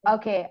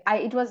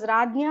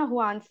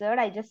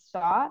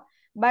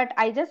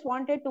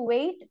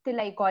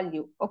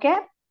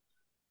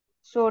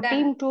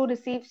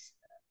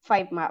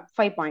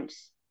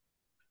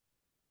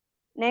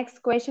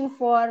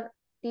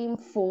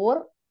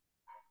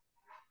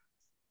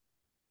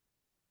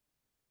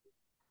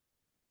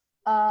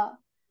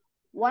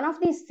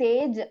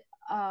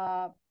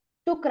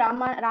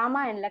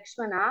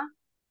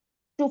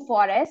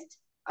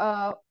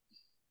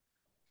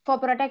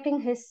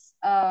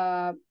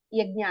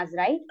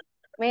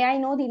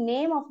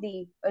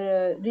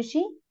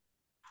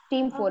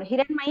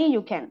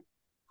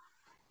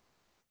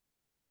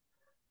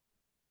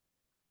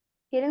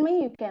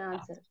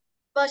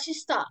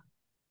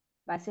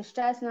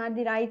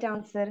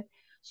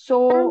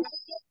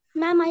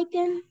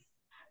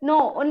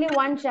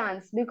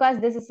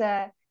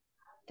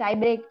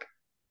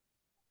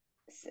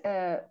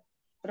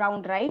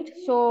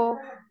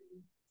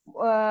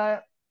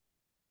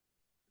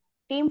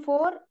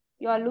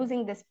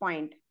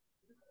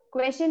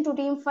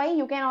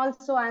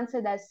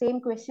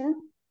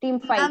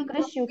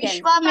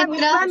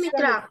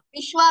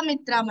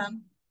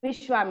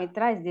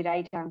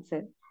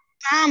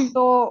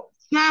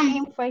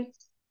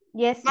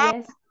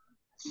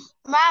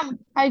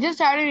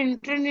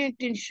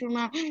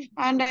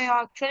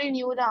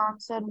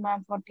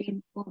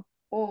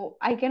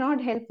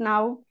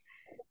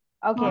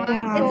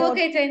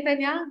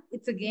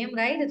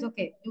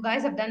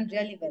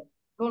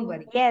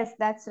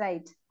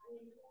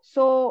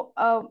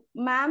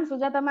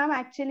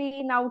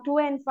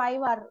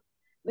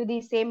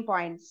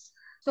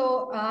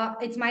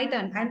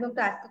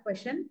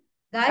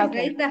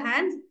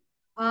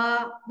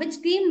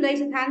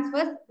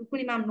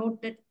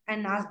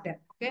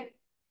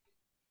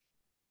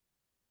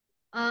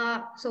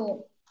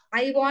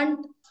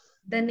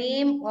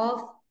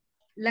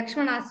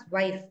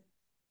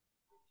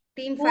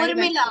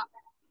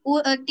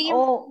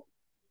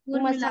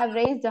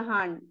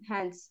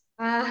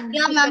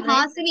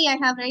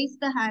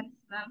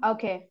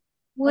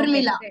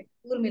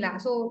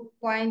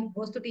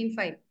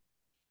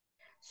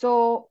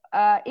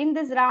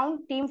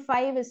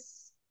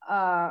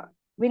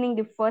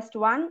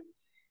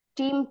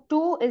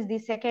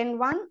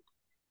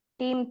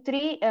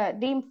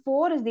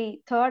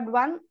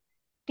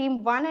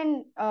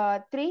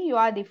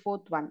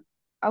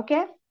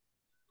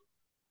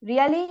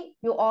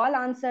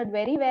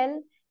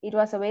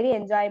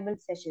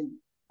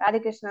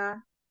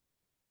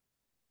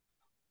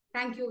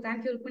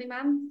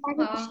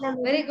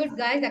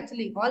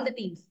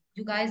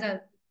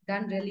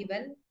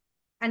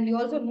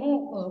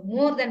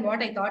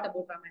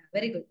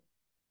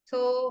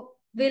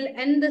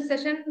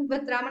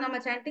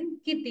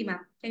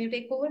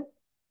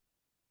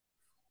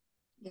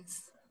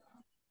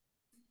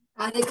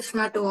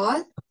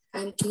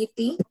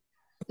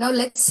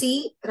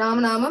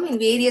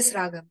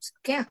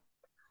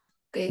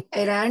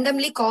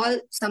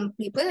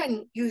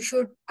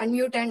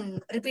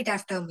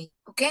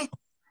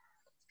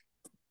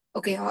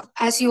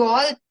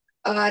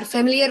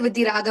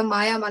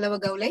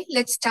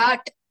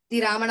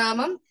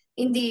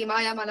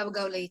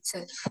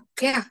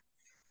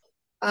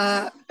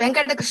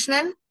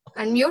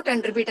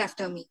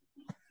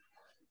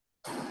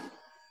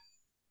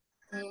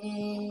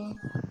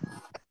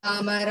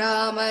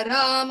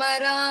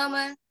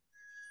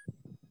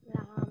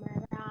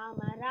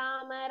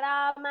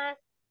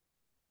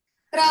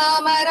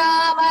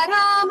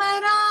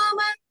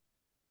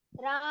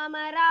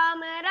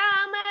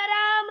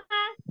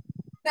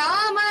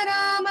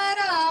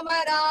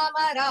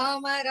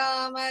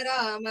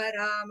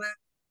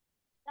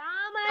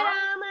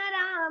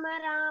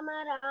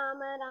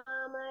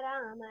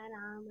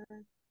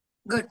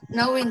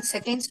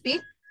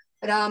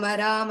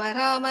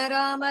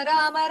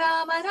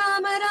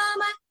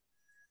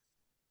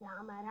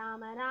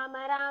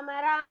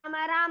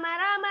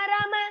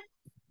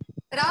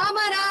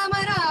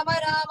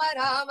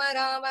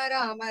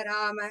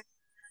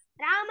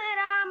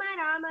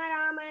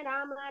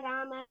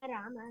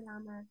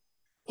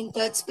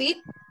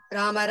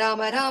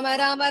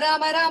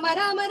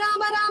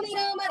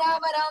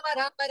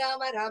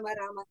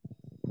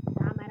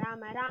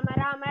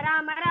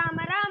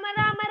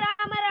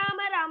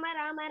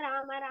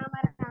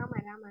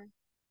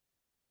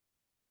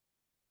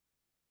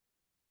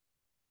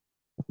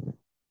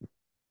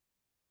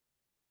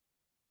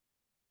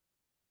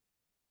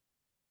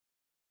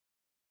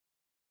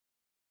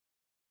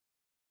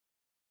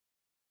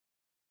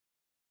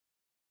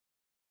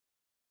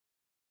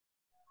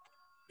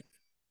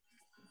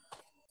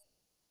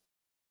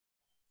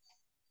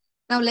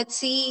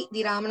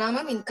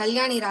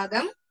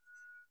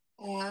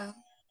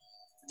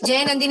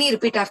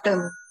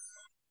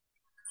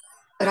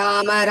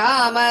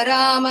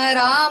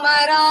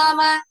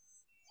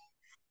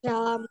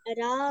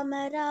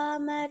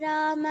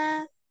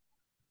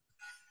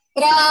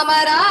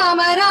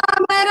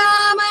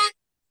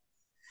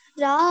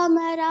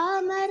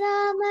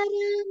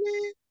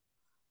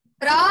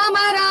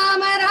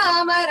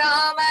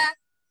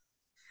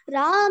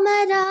 Rama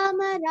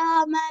Rama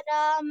Rama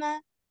Rama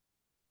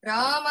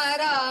Rama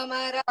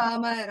Rama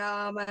Rama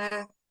Rama.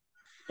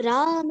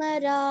 Rama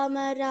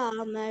Rama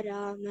Rama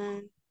Rama.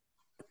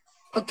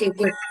 Okay,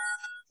 good.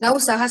 Now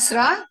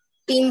Sahasra,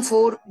 team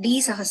 4D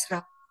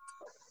Sahasra.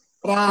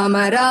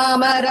 Rama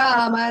Rama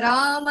Rama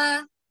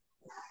Rama.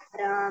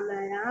 Rama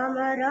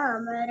Rama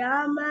Rama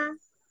Rama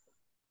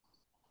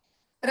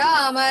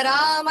Rama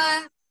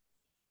Rama.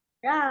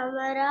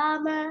 Rama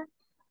Rama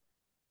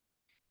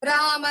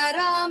Rama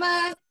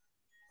Rama.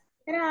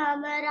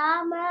 Rama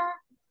Rama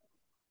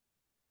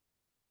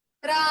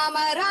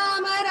Rama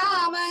Rama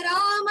Rama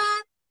Rama.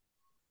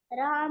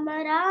 Rama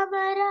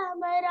Rama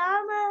Rama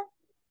Rama.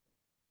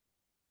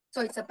 So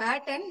it's a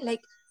pattern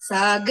like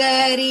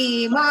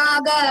Sagari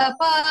Maga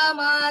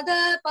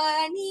Pamada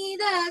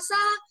Panida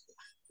Sa.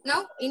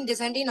 Now in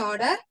descending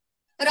order.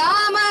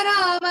 Rama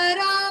Rama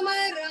Rama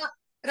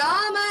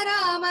Rama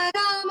Rama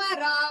Rama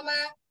Rama.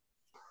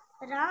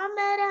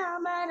 Rama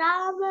Rama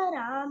Rama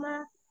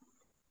Rama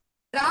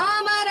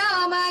Rama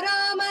Rama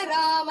Rama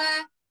Rama.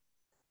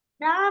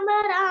 Rama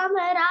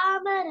Rama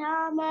Rama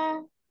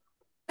Rama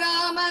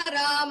Rama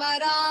Rama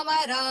Rama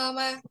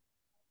Rama.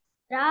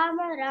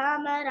 Rama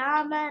Rama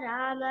Rama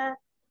Rama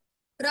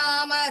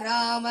Rama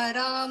Rama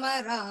Rama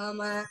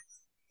Rama.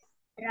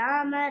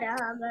 Rama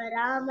Rama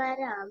Rama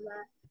Rama.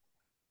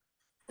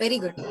 Very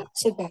good.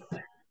 Super.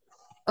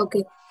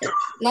 Okay.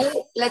 Now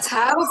let's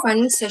have a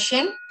fun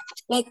session.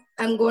 Like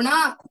I'm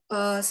gonna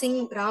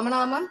sing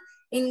Ramanamam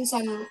in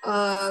some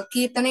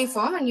kirtana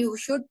form, and you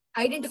should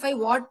identify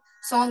what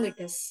song it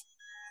is.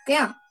 Okay,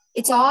 yeah.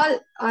 It's all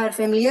a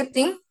familiar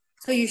thing,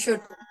 so you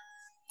should.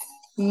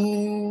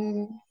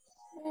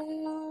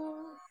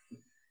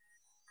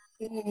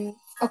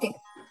 Okay.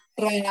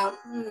 Rama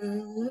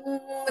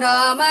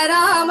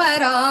Rama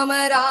Rama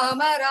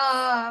Rama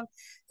Rama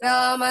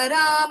Rama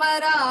Rama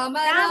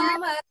Rama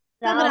Rama.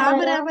 Rama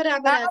Rama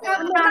Rama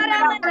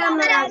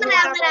Rama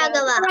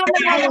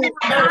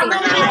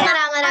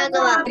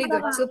Very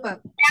good. Super.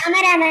 Rama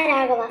Rama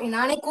Raghava.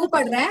 நானே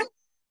கூப்பிடுறேன்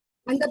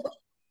அந்த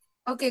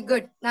okay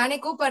good நானே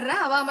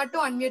கூப்பிடுறேன் அவ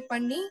மட்டும் unmute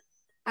பண்ணி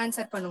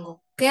answer பண்ணுங்க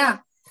ஓகேயா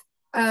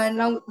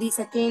நவ the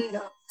second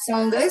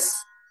song is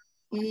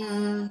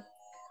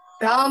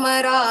Rama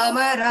Rama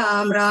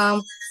Ram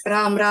Ram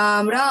Ram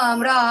Ram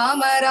Ram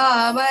Rama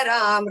Rama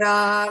Ram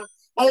Ram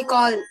I'll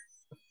call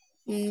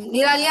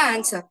Niralia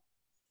answer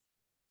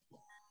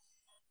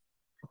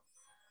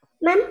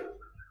Ma'am.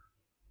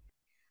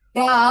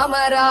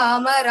 Rama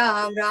Rama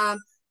Ram Ram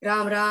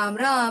Ram Ram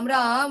Ram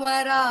Rama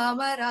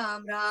Rama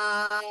Ram Ram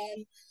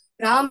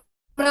Ram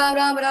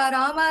Ram Ram Rama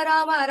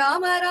Rama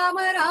Rama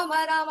Rama Rama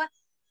Rama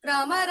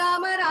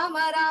Rama Rama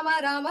Rama Rama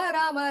Rama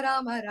Rama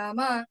Rama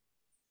Rama.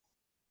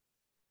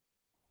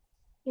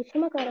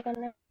 Nishama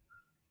Karakannan.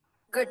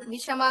 Good.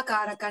 Nishama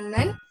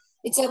Karakannan.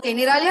 It's okay.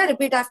 Niralia,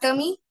 repeat after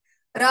me.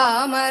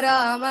 Rama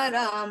Rama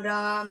Ram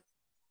Ram.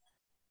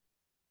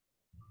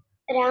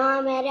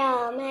 Rama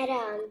Rama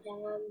Ram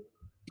Ram.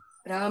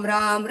 Ram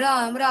Ram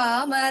Ram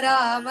Rama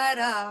Rama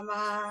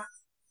Rama.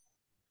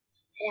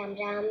 Ram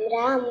Ram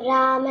Ram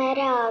Rama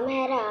Rama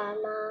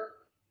Rama.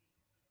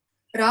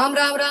 Ram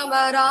Ram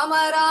Rama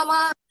Rama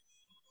Rama.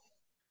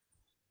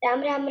 Ram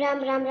Ram Ram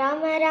Ram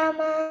Rama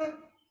Rama.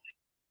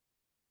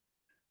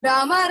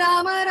 Rama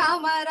Rama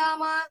Rama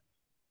Rama.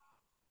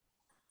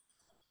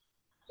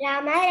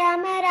 Rama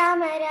Rama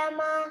Rama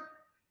Rama.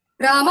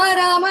 Rama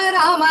Rama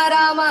Rama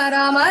Rama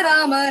Rama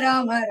Rama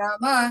Rama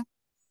Rama.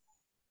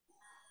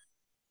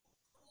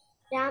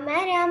 Rama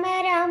Rama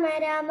Rama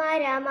Rama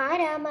Rama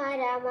Rama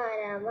Rama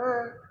Rama.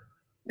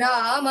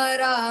 Rama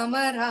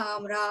Rama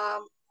Ram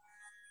Ram.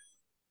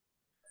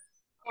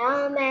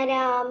 Rama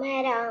Rama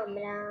Ram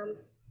Ram.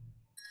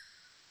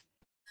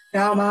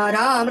 Rama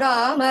Ram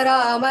Rama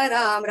Rama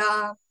Ram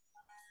Ram.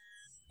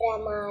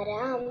 Rama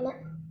Rama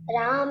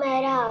Rama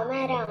Rama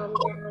Ram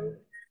Ram.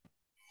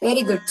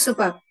 Very good.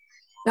 Super.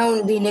 Now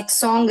the next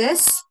song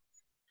is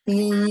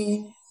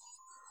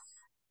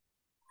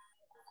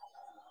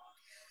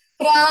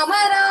Rama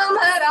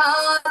Rama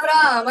Ram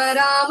Rama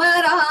Rama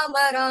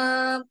Rama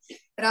Ram.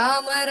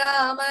 Rama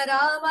Rama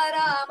Rama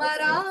Rama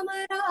Rama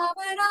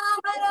Rama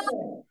Rama Rama.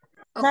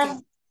 Okay.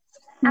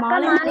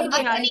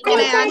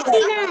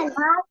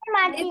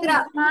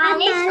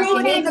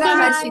 Netra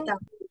Harshita.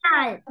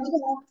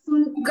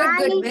 Good,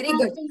 good, very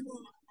good.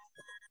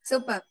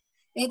 Super.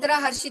 Netra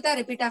Harshita,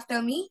 repeat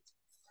after me.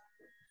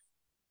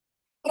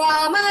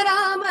 Rama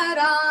Rama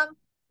Ram.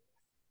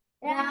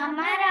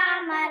 Rama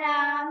Rama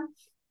Ram.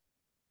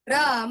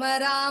 Rama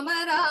Rama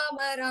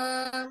Rama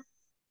Ram.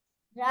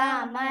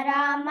 Rama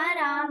Rama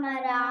Rama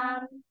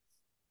Ram.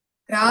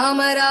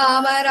 Rama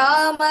Rama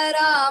Rama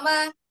Rama.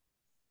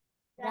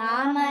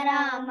 Rama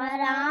Rama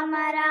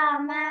Rama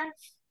Rama.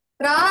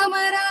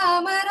 Rama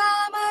Rama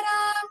Rama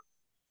Ram.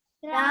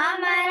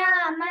 Rama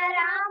Rama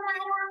Rama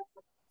Ram.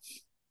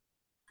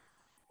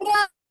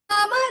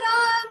 Rama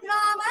Ram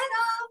Rama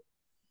Ram.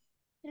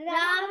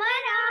 Rama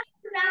Ram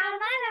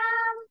Rama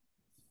Ram.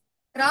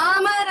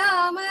 Rama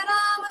Rama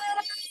Rama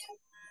Ram.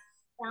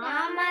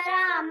 Rama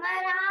Rama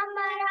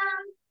Rama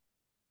Ram.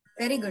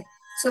 Very good.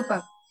 Super.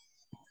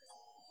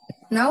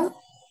 Now,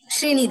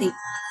 Srinidhi.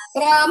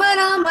 Rama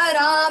Rama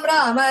Ram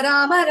Rama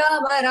Rama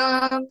Rama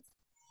Ram.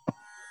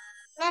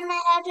 Ma'am, I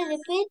have to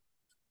repeat.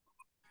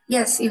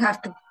 Yes, you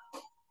have to.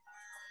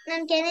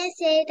 Ma'am, can I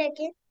say it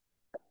again?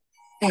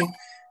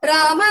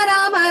 Rama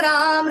Rama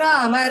Ram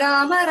Rama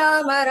Rama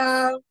Rama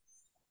Ram.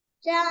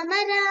 Rama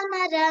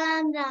Rama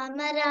Ram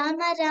Rama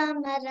Rama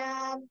Rama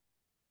Ram.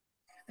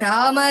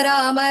 Rama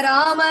Rama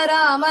Rama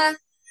Rama.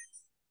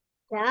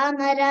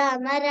 Rama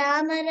Rama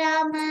Rama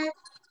Rama.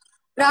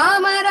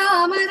 Rama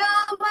Rama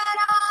Rama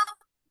Ram.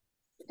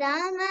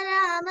 Rama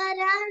Rama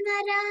Rama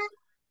Ram.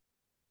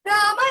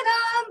 Rama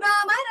Ram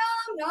Rama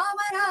Ram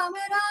Rama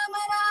Rama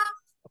Rama Ram.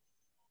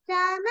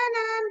 Rama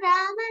Nam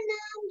Rama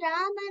Nam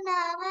Rama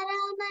Nama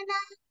Rama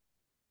Nam.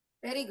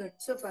 Very good.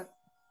 Super.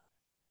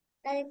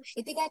 Hare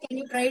Krishna. Itika, can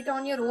you try it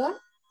on your own?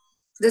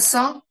 This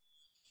song?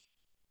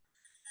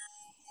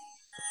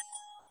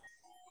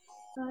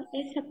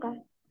 Yes, Akka.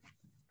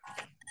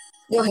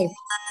 Go ahead.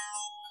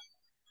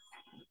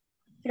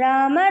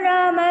 Rama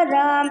Rama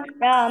Ram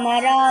Rama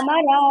Rama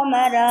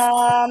Rama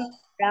Ram.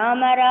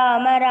 Rama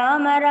Rama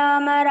Rama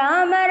Rama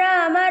Rama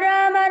Rama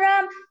Rama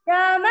Ram.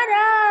 Rama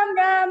Ram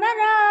Rama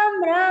Ram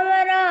Rama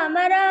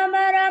Rama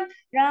Rama Ram.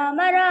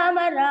 Rama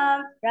Rama Ram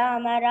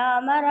Rama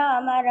Rama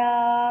Rama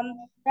Ram.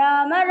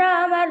 Rama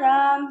Rama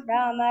Ram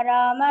Rama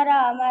Rama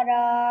Rama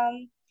Ram.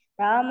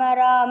 Rama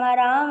Rama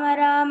Rama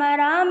Rama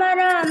Rama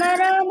Rama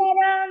Rama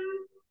Ram.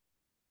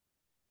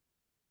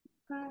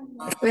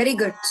 Very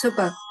good.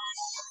 Super.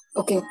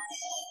 Okay.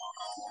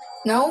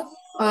 Now,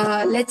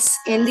 let's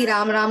end the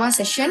Ram Rama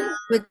session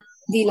with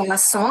the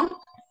last song.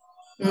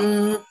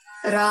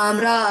 Ram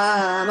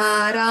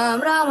Rama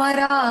Ram Rama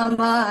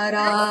Rama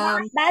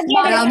Ram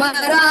Rama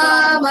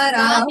Rama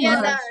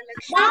Rama.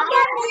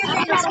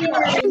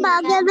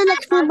 Bhagyada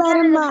Lakshmi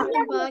Baramma.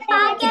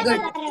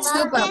 Good.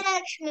 Super.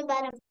 Lakshmi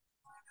Baram.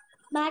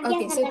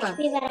 Okay, super.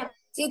 Lakshmi Baram.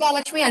 Sita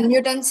Lakshmi,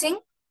 unmute and sing.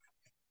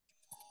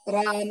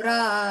 Ram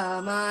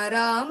Rama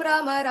Ram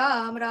Rama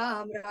Ram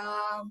Ram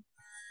Ram.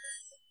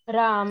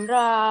 Ram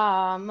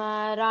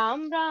Rama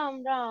Ram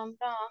Ram Ram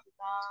Ram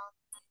Ram.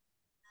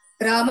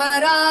 Rama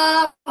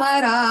Rama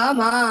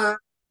Rama.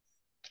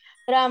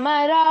 Rama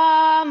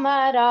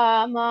Rama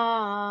Rama.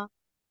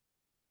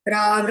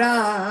 Ram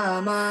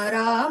Rama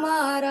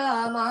Rama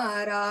Rama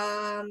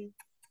Ram.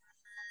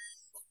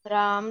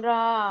 Ram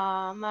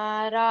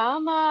Rama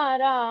Rama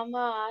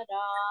Rama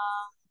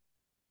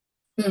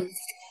Ram.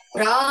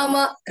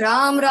 Rama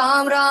Ram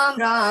Ram Ram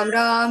Ram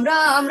Ram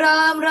Ram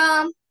Ram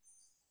Ram.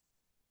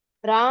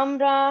 Ram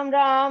Ram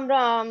Ram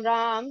Ram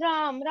Ram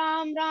Ram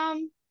Ram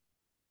Ram.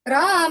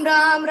 Ram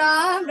Ram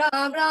Ram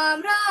Ram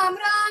Ram Ram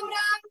Ram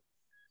Ram.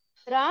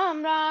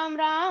 Ram Ram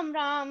Ram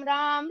Ram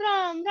Ram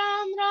Ram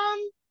Ram Ram.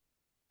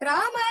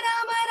 Rama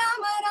Rama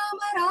Rama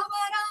Rama Rama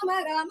Rama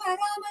Rama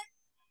Rama.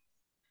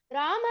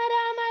 Rama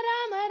Rama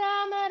Rama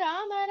Rama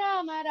Rama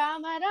Rama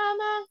Rama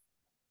Rama.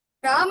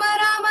 Rama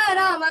Rama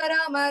Rama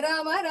Rama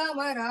Rama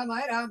Rama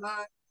Rama Rama.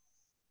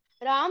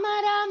 Rama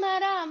Rama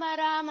Rama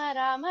Rama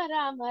Rama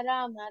Rama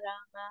Rama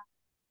Rama.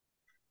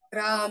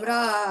 Ram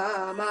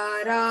Rama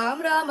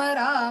Ram Rama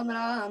Ram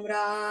Ram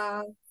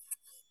Ram.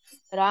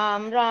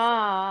 Ram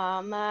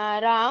Rama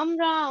Ram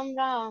Ram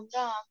Ram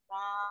Ram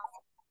Ram.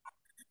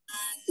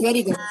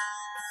 Very good.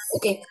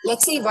 Okay,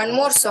 let's see one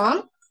more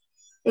song.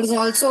 It is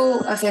also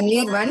a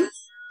familiar one.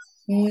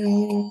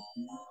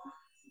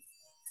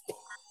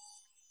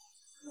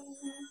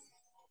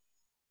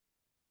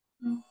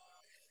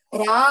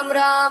 Ram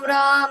Ram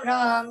Ram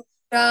Ram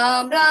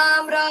Ram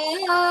Ram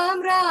Ram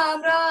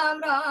Ram Ram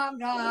Ram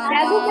Ram.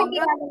 Raghupati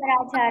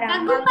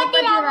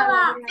Raghava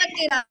Ram.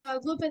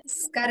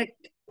 Correct.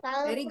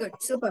 Very good.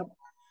 Super.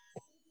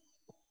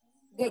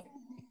 Good.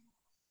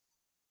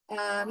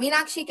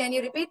 Meenakshi, can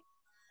you repeat?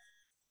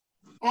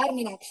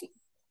 Meenakshi.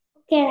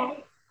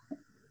 Okay.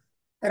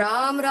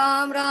 Ram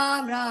Ram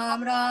Ram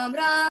Ram Ram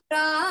Ram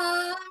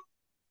Ram.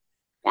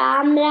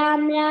 Ram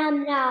Ram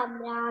Ram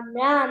Ram Ram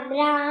Ram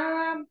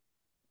Ram.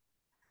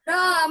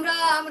 Ram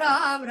Ram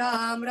Ram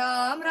Ram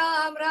Ram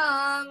Ram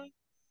Ram.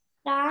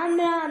 Ram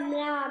Ram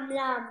Ram Ram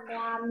Ram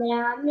Ram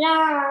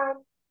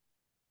Ram.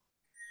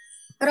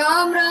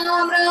 Ram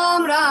Ram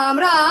Ram Ram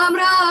Ram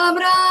Ram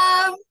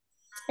Ram.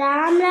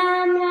 Ram Ram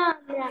Ram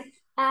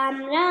Ram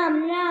Ram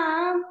Ram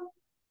Ram.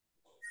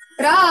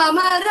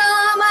 Rama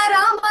Rama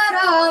Rama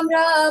Ram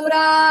Ram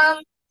Ram.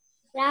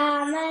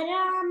 Rama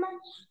Rama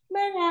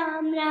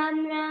Ram Ram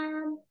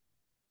Ram.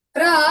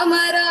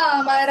 Rama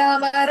Rama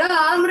Rama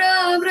Ram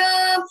Ram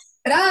Ram.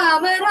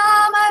 Rama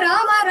Rama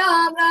Rama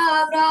Ram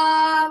Ram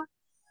Ram.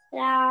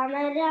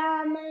 Rama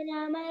Rama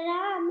Rama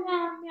Ram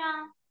Ram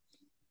Ram.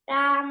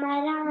 Rama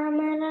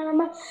Rama Rama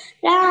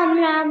Ram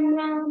Ram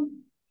Ram.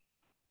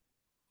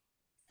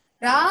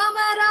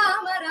 Rama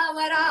Rama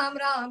Rama Ram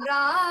Ram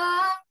Ram.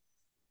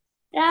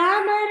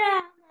 Rama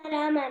Rama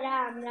Rama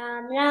Ram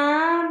Ram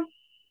Ram.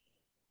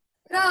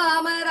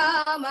 Rama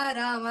Rama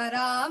Rama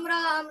Ram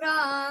Ram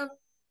Ram.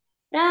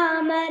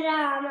 Rama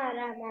Rama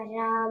Rama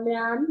Ram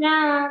Ram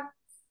Ram.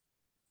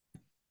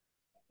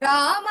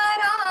 Rama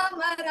Rama